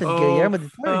 right? Yeah. That's a Guillermo del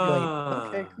Toro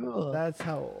joint. Okay, cool. That's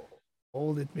how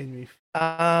old it made me feel.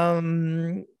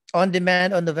 On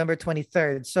demand on November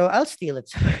 23rd. So I'll steal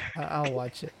it. I'll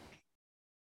watch it.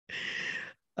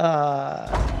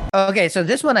 Okay, so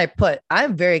this one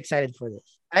I'm very excited for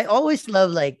this. I always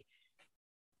love like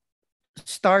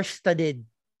star-studded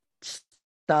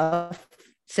stuff,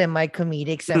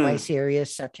 semi-comedic,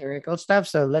 semi-serious, satirical stuff.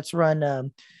 So let's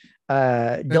run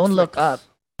Don't Look Up.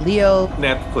 Leo,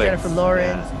 Netflix. Jennifer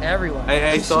Lawrence, everyone.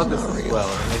 I saw this as well,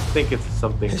 and I think it's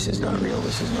something. This is not real.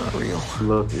 This is not real.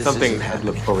 Something I'd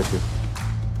look forward to.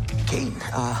 Kate,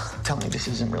 tell me this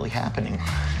isn't really happening.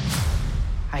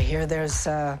 I hear there's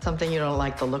something you don't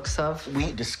like the looks of.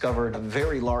 We discovered a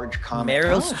very large comet.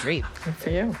 Meryl Streep. Good for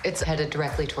you. It's headed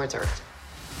directly towards Earth.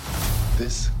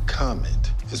 This comet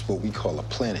is what we call a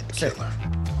planet killer.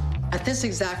 At this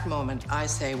exact moment, I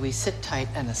say we sit tight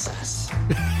and assess.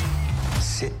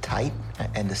 Sit tight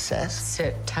and assess?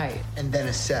 Sit tight. And then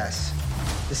assess.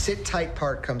 The sit tight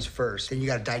part comes first, then you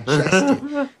gotta digest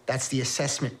it. That's the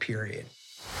assessment period.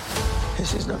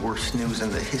 This is the worst news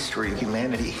in the history of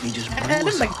humanity. We just What are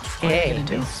we gonna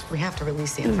do? We have to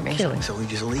release the information. So we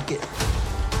just leak it.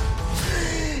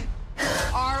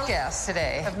 Our guests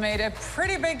today have made a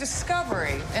pretty big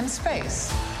discovery in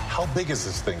space. How big is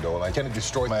this thing, though? Like, can it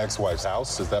destroy my ex-wife's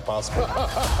house? Is that possible?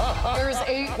 There's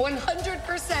a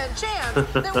 100% chance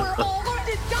that we're all going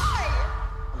to die.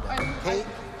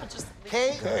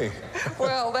 Hey.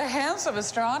 Well, the handsome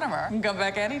astronomer can come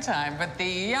back anytime, but the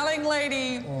yelling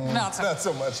lady, not so. Not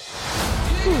so much.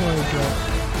 Oh my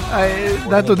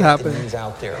god. That would happen.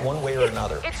 Out there, one way or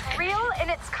another. It's real and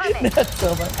it's coming. Not so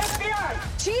much.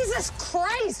 FBI! Jesus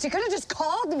Christ! You could have just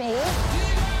called me.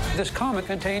 This comet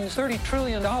contains $30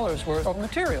 trillion worth of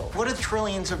material. What do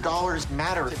trillions of dollars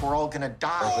matter if we're all gonna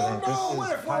die? Oh, no,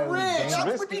 what if we're rich?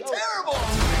 That would be terrible!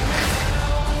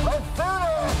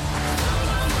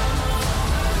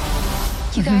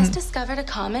 You guys discovered a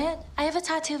comet? I have a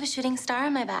tattoo of a shooting star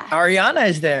on my back. Ariana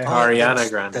is there. Ariana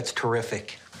Grande. That's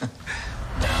terrific.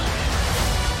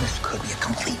 This could be a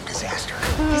complete disaster.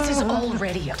 This is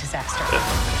already a disaster.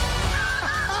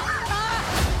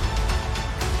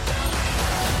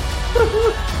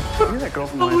 You're that girl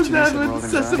from the last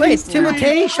Janessa Wait,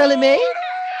 Timothée Chalamet?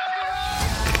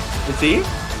 Is he?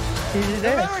 He's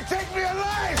there. Never take me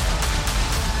alive!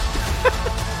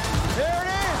 There it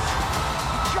is!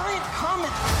 Giant comet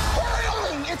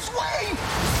hurling its way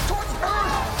towards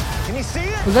Earth! Can you see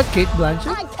it? Was that Kate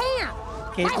Blanchett? I can't!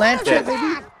 Kate Blanchett,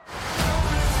 baby.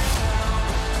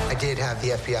 I did have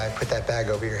the FBI put that bag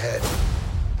over your head.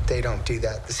 They don't do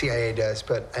that. The CIA does,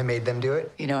 but I made them do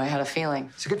it. You know, I had a feeling.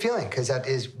 It's a good feeling because that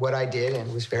is what I did and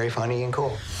it was very funny and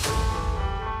cool.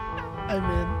 I'm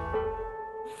in.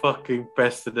 Fucking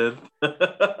president.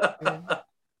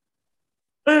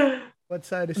 What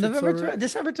side is it?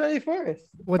 December 24th.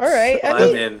 What's, all right.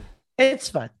 I'm in. It's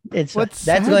fun. It's fun. What's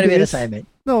That's sad going to be an is- assignment.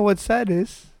 No, what's sad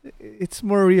is it's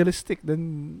more realistic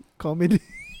than comedy.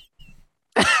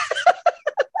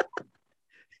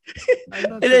 I'm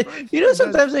not And then, surprised.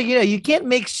 sometimes you can't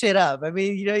make shit up. I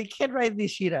mean, you can't write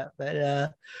this shit up.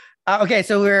 But okay,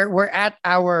 so we're at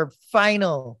our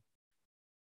final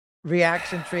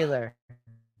reaction trailer.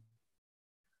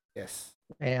 Yes.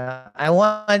 I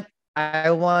want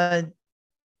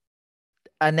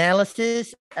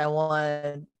analysis. I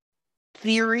want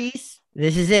theories.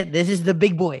 This is it. This is the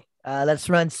big boy. Let's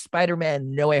run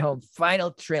Spider-Man No Way Home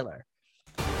final trailer.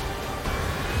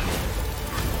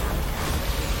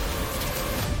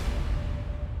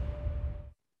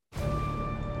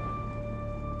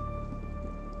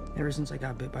 Ever since I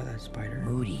got bit by that spider,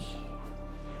 Moody.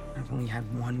 I've only had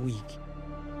 1 week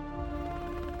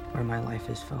where my life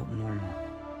has felt normal.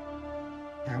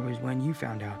 That was when you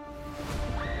found out.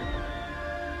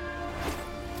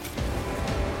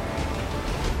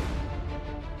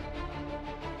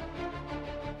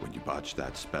 When you botched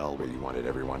that spell where you wanted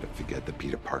everyone to forget the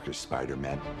Peter Parker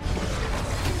Spider-Man.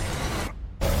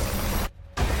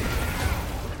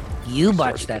 You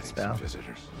botched that spell.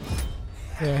 Visitors.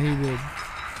 Yeah, he did.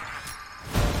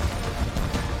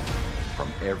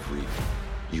 From every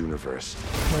universe.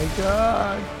 My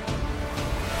God.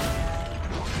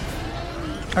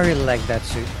 I really like that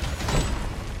suit.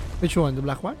 Which one? The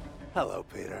black one? Hello,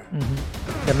 Peter.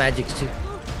 Mm-hmm. The magic suit.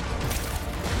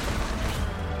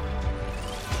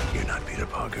 You're not Peter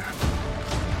Parker.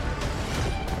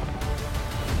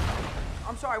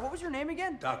 I'm sorry, what was your name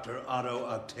again? Dr. Otto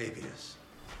Octavius.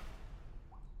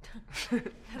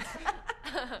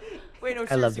 Wait, no,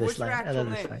 I love seriously, this what's your line. I actual love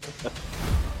this name? line.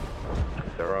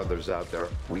 There are others out there.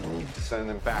 We need to send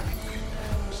them back.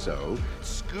 So,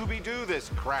 Scooby-Doo this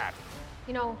crap.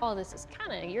 You know, all this is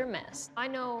kind of your mess. I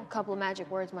know a couple of magic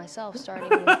words myself, starting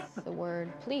with the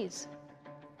word please.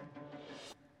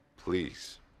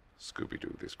 Please,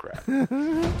 Scooby-Doo this crap. You're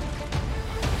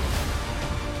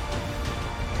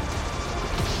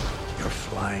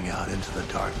flying out into the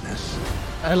darkness.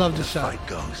 I love the shot. Fight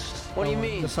ghosts. What do you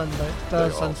mean? The sunlight. They The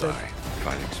all sunset. die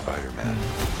fighting Spider-Man.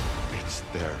 It's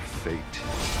their fate.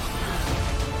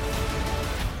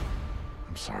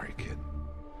 I'm sorry, kid.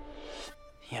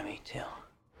 Yeah, me too.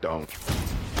 Don't.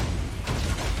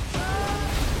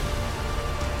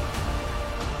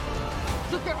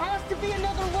 Look, there has to be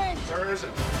another way. There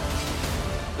isn't.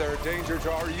 They're a danger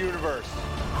to our universe.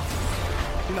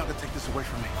 You're not gonna take this away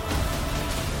from me.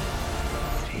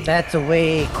 That's a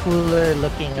way cooler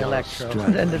looking Electro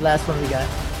than the last one we got.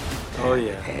 Oh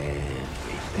yeah.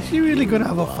 Is he really gonna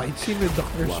have a fight scene with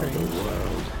Doctor Strange? The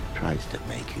world tries to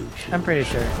make you choose. I'm pretty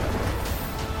sure.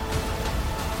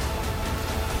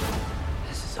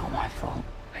 This is all my fault.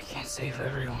 I can't save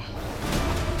everyone.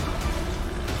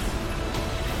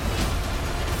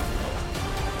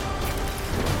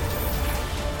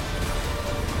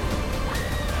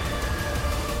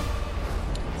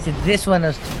 See, this one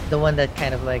was the one that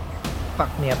kind of like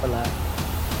fucked me up a lot.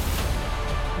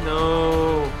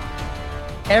 No.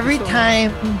 Every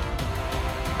time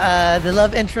The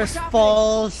love interest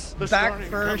falls back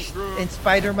first, and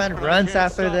Spider-Man runs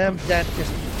after them. That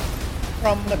just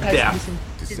traumatized me since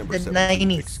December the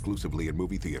 17th, 90s. exclusively in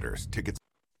movie theaters. Tickets.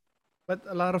 But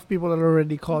a lot of people are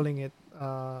already calling it.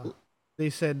 They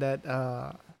said that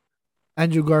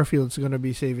Andrew Garfield's gonna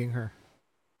be saving her.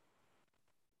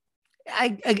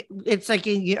 It's like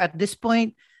at this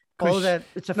point, all that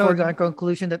it's a foregone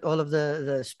conclusion that all of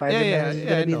the Spider-Man is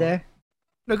gonna be there.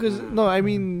 No, because I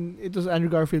mean it was Andrew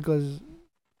Garfield because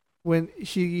when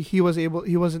he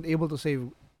wasn't able to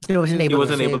save. He wasn't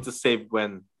able to save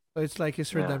Gwen. So it's like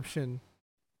his redemption.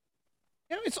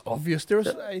 Yeah, it's obvious. There was,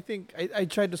 I think, I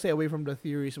tried to stay away from the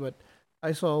theories, but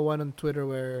I saw one on Twitter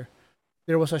where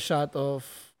there was a shot of,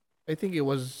 I think it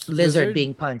was Lizard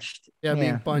being punched. Yeah,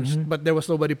 being punched, but there was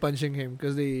nobody punching him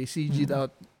because they CG'd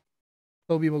out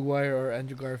Tobey Maguire or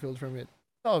Andrew Garfield from it.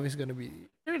 It's always gonna be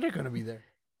they're gonna be there.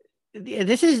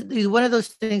 This is one of those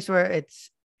things where it's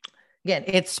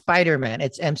Spider-Man,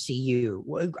 it's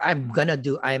MCU. I'm gonna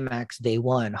do IMAX day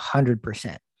one,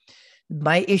 100%.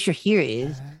 My issue here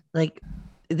is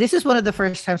this is one of the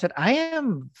first times that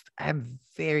I'm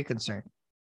very concerned.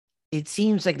 It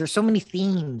seems like there's so many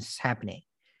themes happening.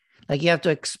 Like you have to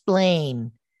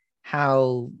explain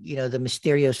how, the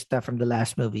Mysterio stuff from the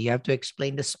last movie. You have to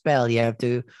explain the spell. You have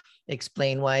to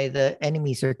explain why the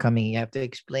enemies are coming. You have to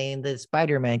explain the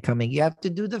Spider-Man coming. You have to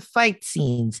do the fight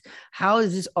scenes. How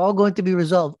is this all going to be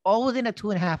resolved? All within a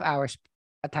 2.5 hours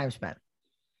a time span.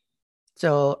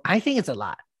 So I think it's a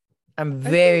lot. I'm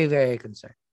very, very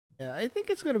concerned. Yeah, I think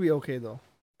it's gonna be okay though.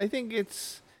 I think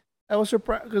I was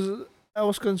surprised because I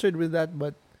was concerned with that,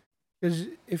 but because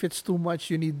if it's too much,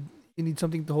 you need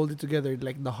something to hold it together,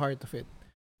 like the heart of it.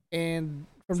 And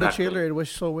from the trailer, it was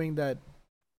showing that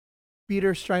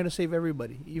Peter's trying to save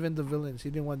everybody, even the villains. He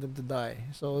didn't want them to die.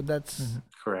 So that's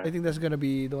correct. I think that's gonna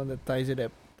be the one that ties it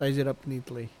up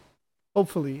neatly,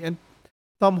 hopefully. And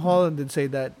Tom Holland did say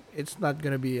that it's not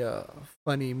gonna be a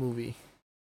funny movie.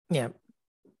 Yeah,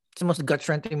 it's the most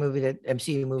gut-wrenching movie that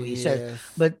MCU movie says.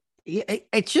 But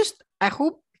it's just I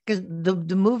hope because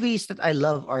the movies that I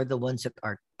love are the ones that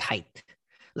are tight,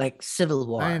 like Civil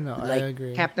War. I know, like I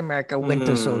agree. Captain America,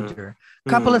 Winter Soldier.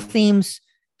 Couple of themes.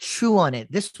 Chew on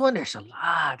it. This one, there's a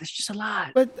lot. There's just a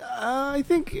lot. But I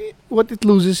think what it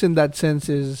loses in that sense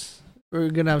is we're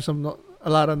gonna have a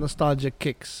lot of nostalgic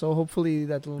kicks. So hopefully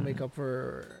that will make up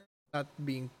for not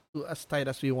being as tight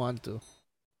as we want to.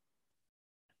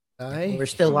 We're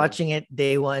still watching it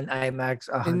day one IMAX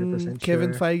 100% sure.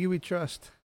 Kevin Feige, we trust.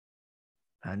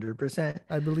 100%.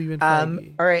 I believe in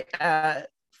Feige. All right.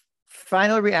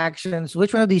 Final reactions.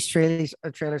 Which one of these trailers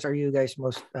are you guys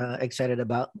most excited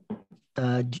about?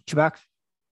 Chubax?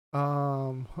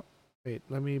 Wait,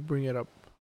 let me bring it up.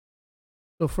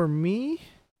 So for me,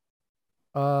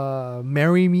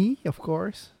 Marry Me, of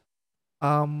course.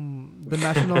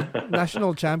 The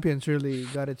national champions really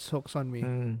got its hooks on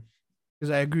me.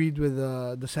 Because I agreed with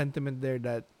the sentiment there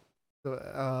that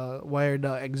why are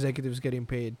the executives getting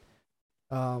paid?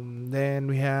 Then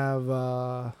we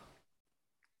have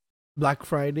Black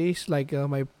Fridays, like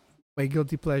my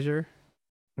guilty pleasure.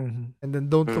 And then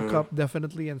Don't Look Up,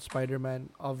 definitely, and Spider-Man,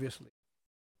 obviously.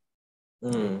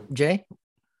 Jay?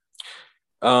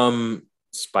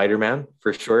 Spider-Man,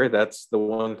 for sure. That's the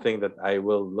one thing that I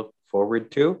will look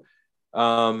forward to.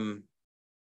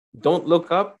 Don't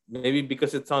Look Up, maybe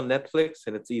because it's on Netflix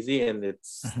and it's easy and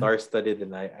it's star-studded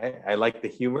and I like the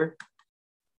humor.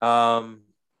 I'm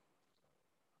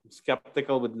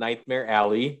skeptical with Nightmare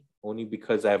Alley, only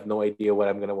because I have no idea what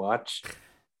I'm going to watch.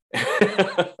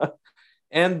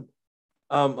 And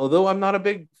although I'm not a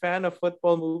big fan of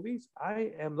football movies,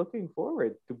 I am looking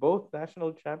forward to both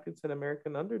National Champions and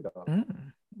American Underdog.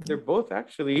 They're both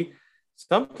actually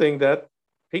something that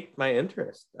piqued my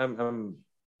interest.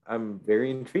 I'm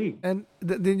very intrigued. And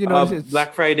did you know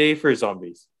Black Friday for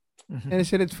zombies? And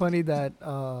isn't it funny that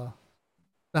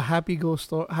the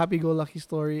Happy-Go-Lucky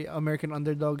Story, American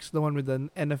Underdogs, the one with the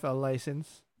NFL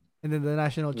license, and then the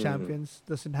National Champions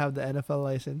doesn't have the NFL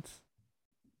license?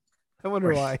 I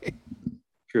wonder why.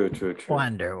 True.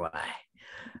 Wonder why.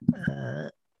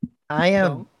 I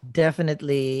am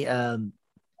definitely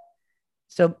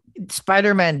so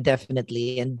Spider-Man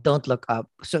definitely, and Don't Look Up.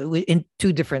 So in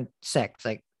two different sects,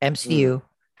 like MCU,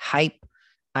 hype,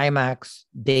 IMAX,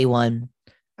 day one,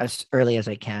 as early as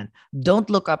I can. Don't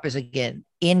Look Up is again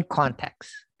in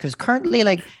context because currently,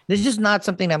 like, this is just not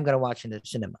something I'm gonna watch in the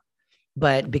cinema.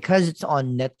 But because it's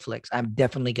on Netflix, I'm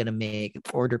definitely gonna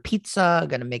order pizza.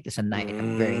 Gonna make this a night.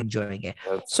 I'm very enjoying it.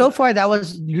 So far, that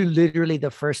was literally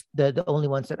the only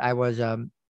ones that I was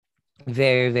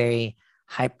very, very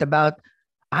hyped about.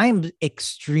 I'm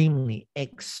extremely,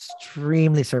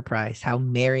 extremely surprised how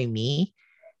Marry Me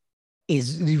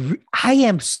is. I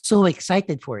am so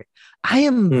excited for it.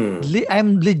 I'm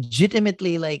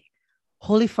legitimately like,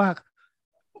 holy fuck,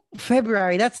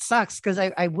 February, that sucks, because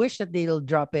I wish that they'll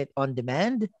drop it on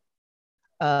demand,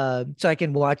 so I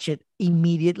can watch it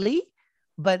immediately.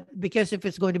 But because if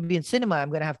it's going to be in cinema,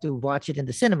 I'm gonna have to watch it in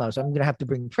the cinema, so I'm gonna have to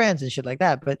bring friends and shit like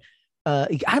that. But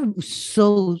I'm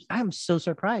so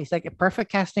surprised. Like a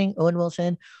perfect casting: Owen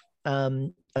Wilson,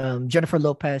 Jennifer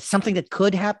Lopez. Something that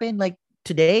could happen like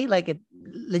today, like it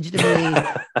legitimately.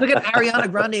 Look at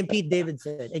Ariana Grande and Pete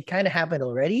Davidson. It kind of happened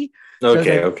already.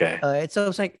 Okay. So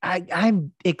it's like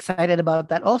I'm excited about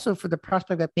that. Also for the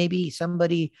prospect that maybe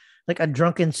somebody like a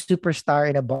drunken superstar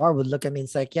in a bar would look at me and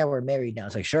say, like, "Yeah, we're married now."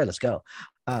 It's like, sure, let's go.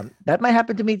 That might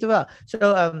happen to me too. Well.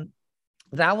 So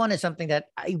that one is something that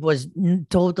I was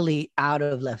totally out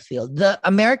of left field. The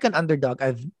American Underdog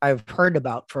I've heard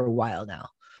about for a while now.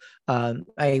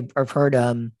 I've heard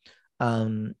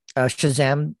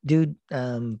Shazam dude,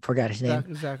 forgot his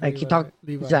name. Like he talked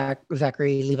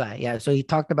Zachary Levi. Yeah, so he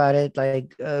talked about it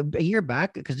like a year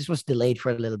back, because this was delayed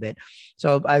for a little bit.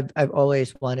 So I've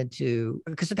always wanted to,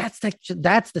 because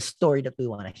that's the story that we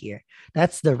want to hear.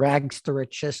 That's the rags to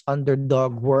riches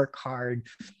underdog, work hard,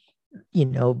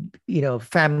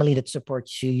 family that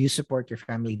supports you. You support your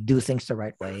family, do things the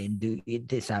right way, and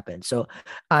this happen. So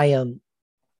I am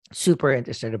super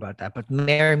interested about that. But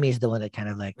Marry Me is the one that kind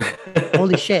of like,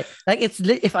 holy shit! Like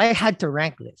if I had to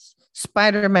rank this,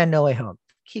 Spider-Man No Way Home,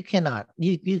 you can't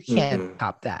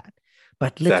top that.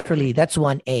 But literally, that's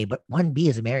 1A. But 1B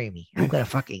is Marry Me. I'm gonna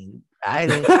it's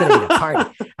gonna be a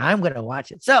party. I'm gonna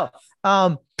watch it. So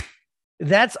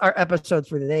that's our episode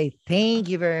for today. Thank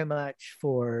you very much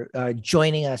for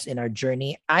joining us in our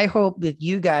journey. I hope that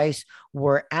you guys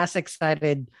were as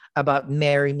excited about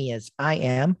Marry Me as I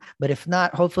am. But if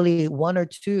not, hopefully one or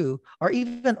two, or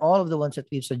even all of the ones that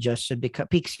we've suggested,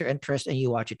 piques your interest and you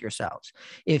watch it yourselves.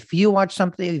 If you watch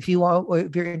something, if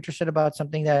you're interested about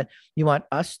something that you want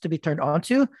us to be turned on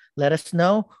to, let us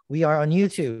know. We are on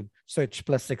YouTube. Search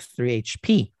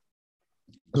 +63HP.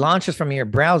 Launches from your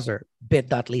browser,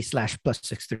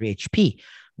 bit.ly/+63HP.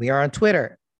 We are on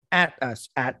Twitter at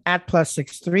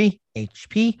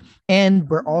 +63HP. And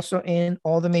we're also in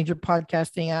all the major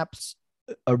podcasting apps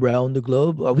around the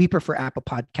globe. We prefer Apple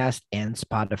Podcast and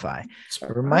Spotify.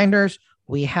 Reminders,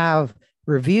 we have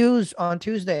reviews on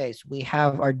Tuesdays. We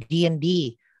have our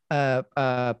D&D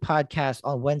podcast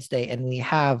on Wednesday. And we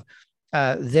have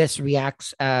This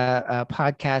Reacts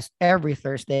podcast every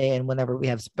Thursday, and whenever we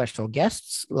have special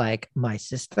guests like my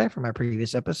sister from our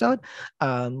previous episode,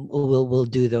 we'll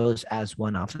do those as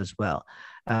one-offs as well.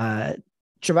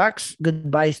 Chavax,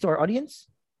 goodbye to our audience.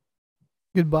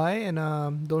 Goodbye, and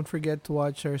don't forget to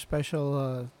watch our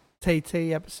special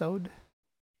Tay episode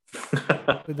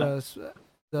with the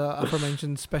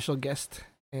aforementioned special guest,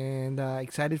 and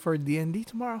excited for D&D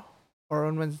tomorrow or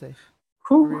on Wednesday.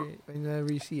 When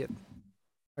we see it.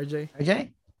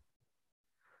 RJ?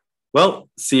 Well,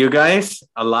 see you guys.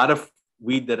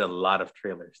 We did a lot of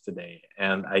trailers today,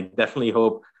 and I definitely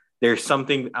hope there's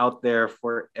something out there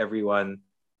for everyone.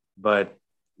 But,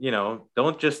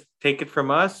 don't just take it from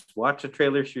us. Watch the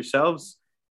trailers yourselves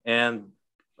and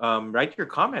write your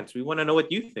comments. We want to know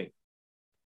what you think.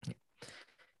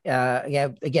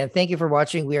 Again, thank you for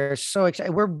watching. We are so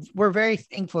excited. We're very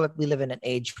thankful that we live in an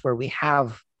age where we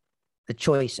have the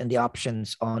choice and the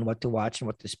options on what to watch and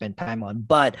what to spend time on.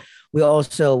 But we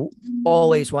also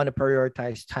always want to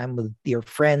prioritize time with your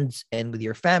friends and with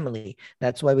your family.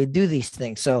 That's why we do these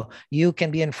things. So you can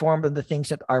be informed of the things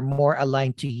that are more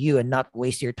aligned to you and not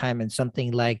waste your time in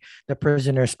something like The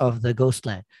Prisoners of the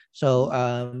Ghostland. So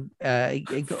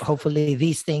hopefully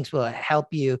these things will help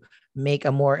you make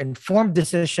a more informed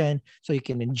decision so you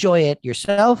can enjoy it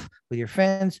yourself, with your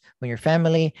friends, with your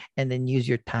family, and then use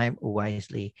your time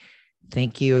wisely.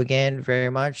 Thank you again very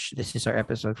much. This is our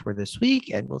episode for this week,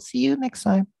 and we'll see you next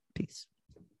time. Peace.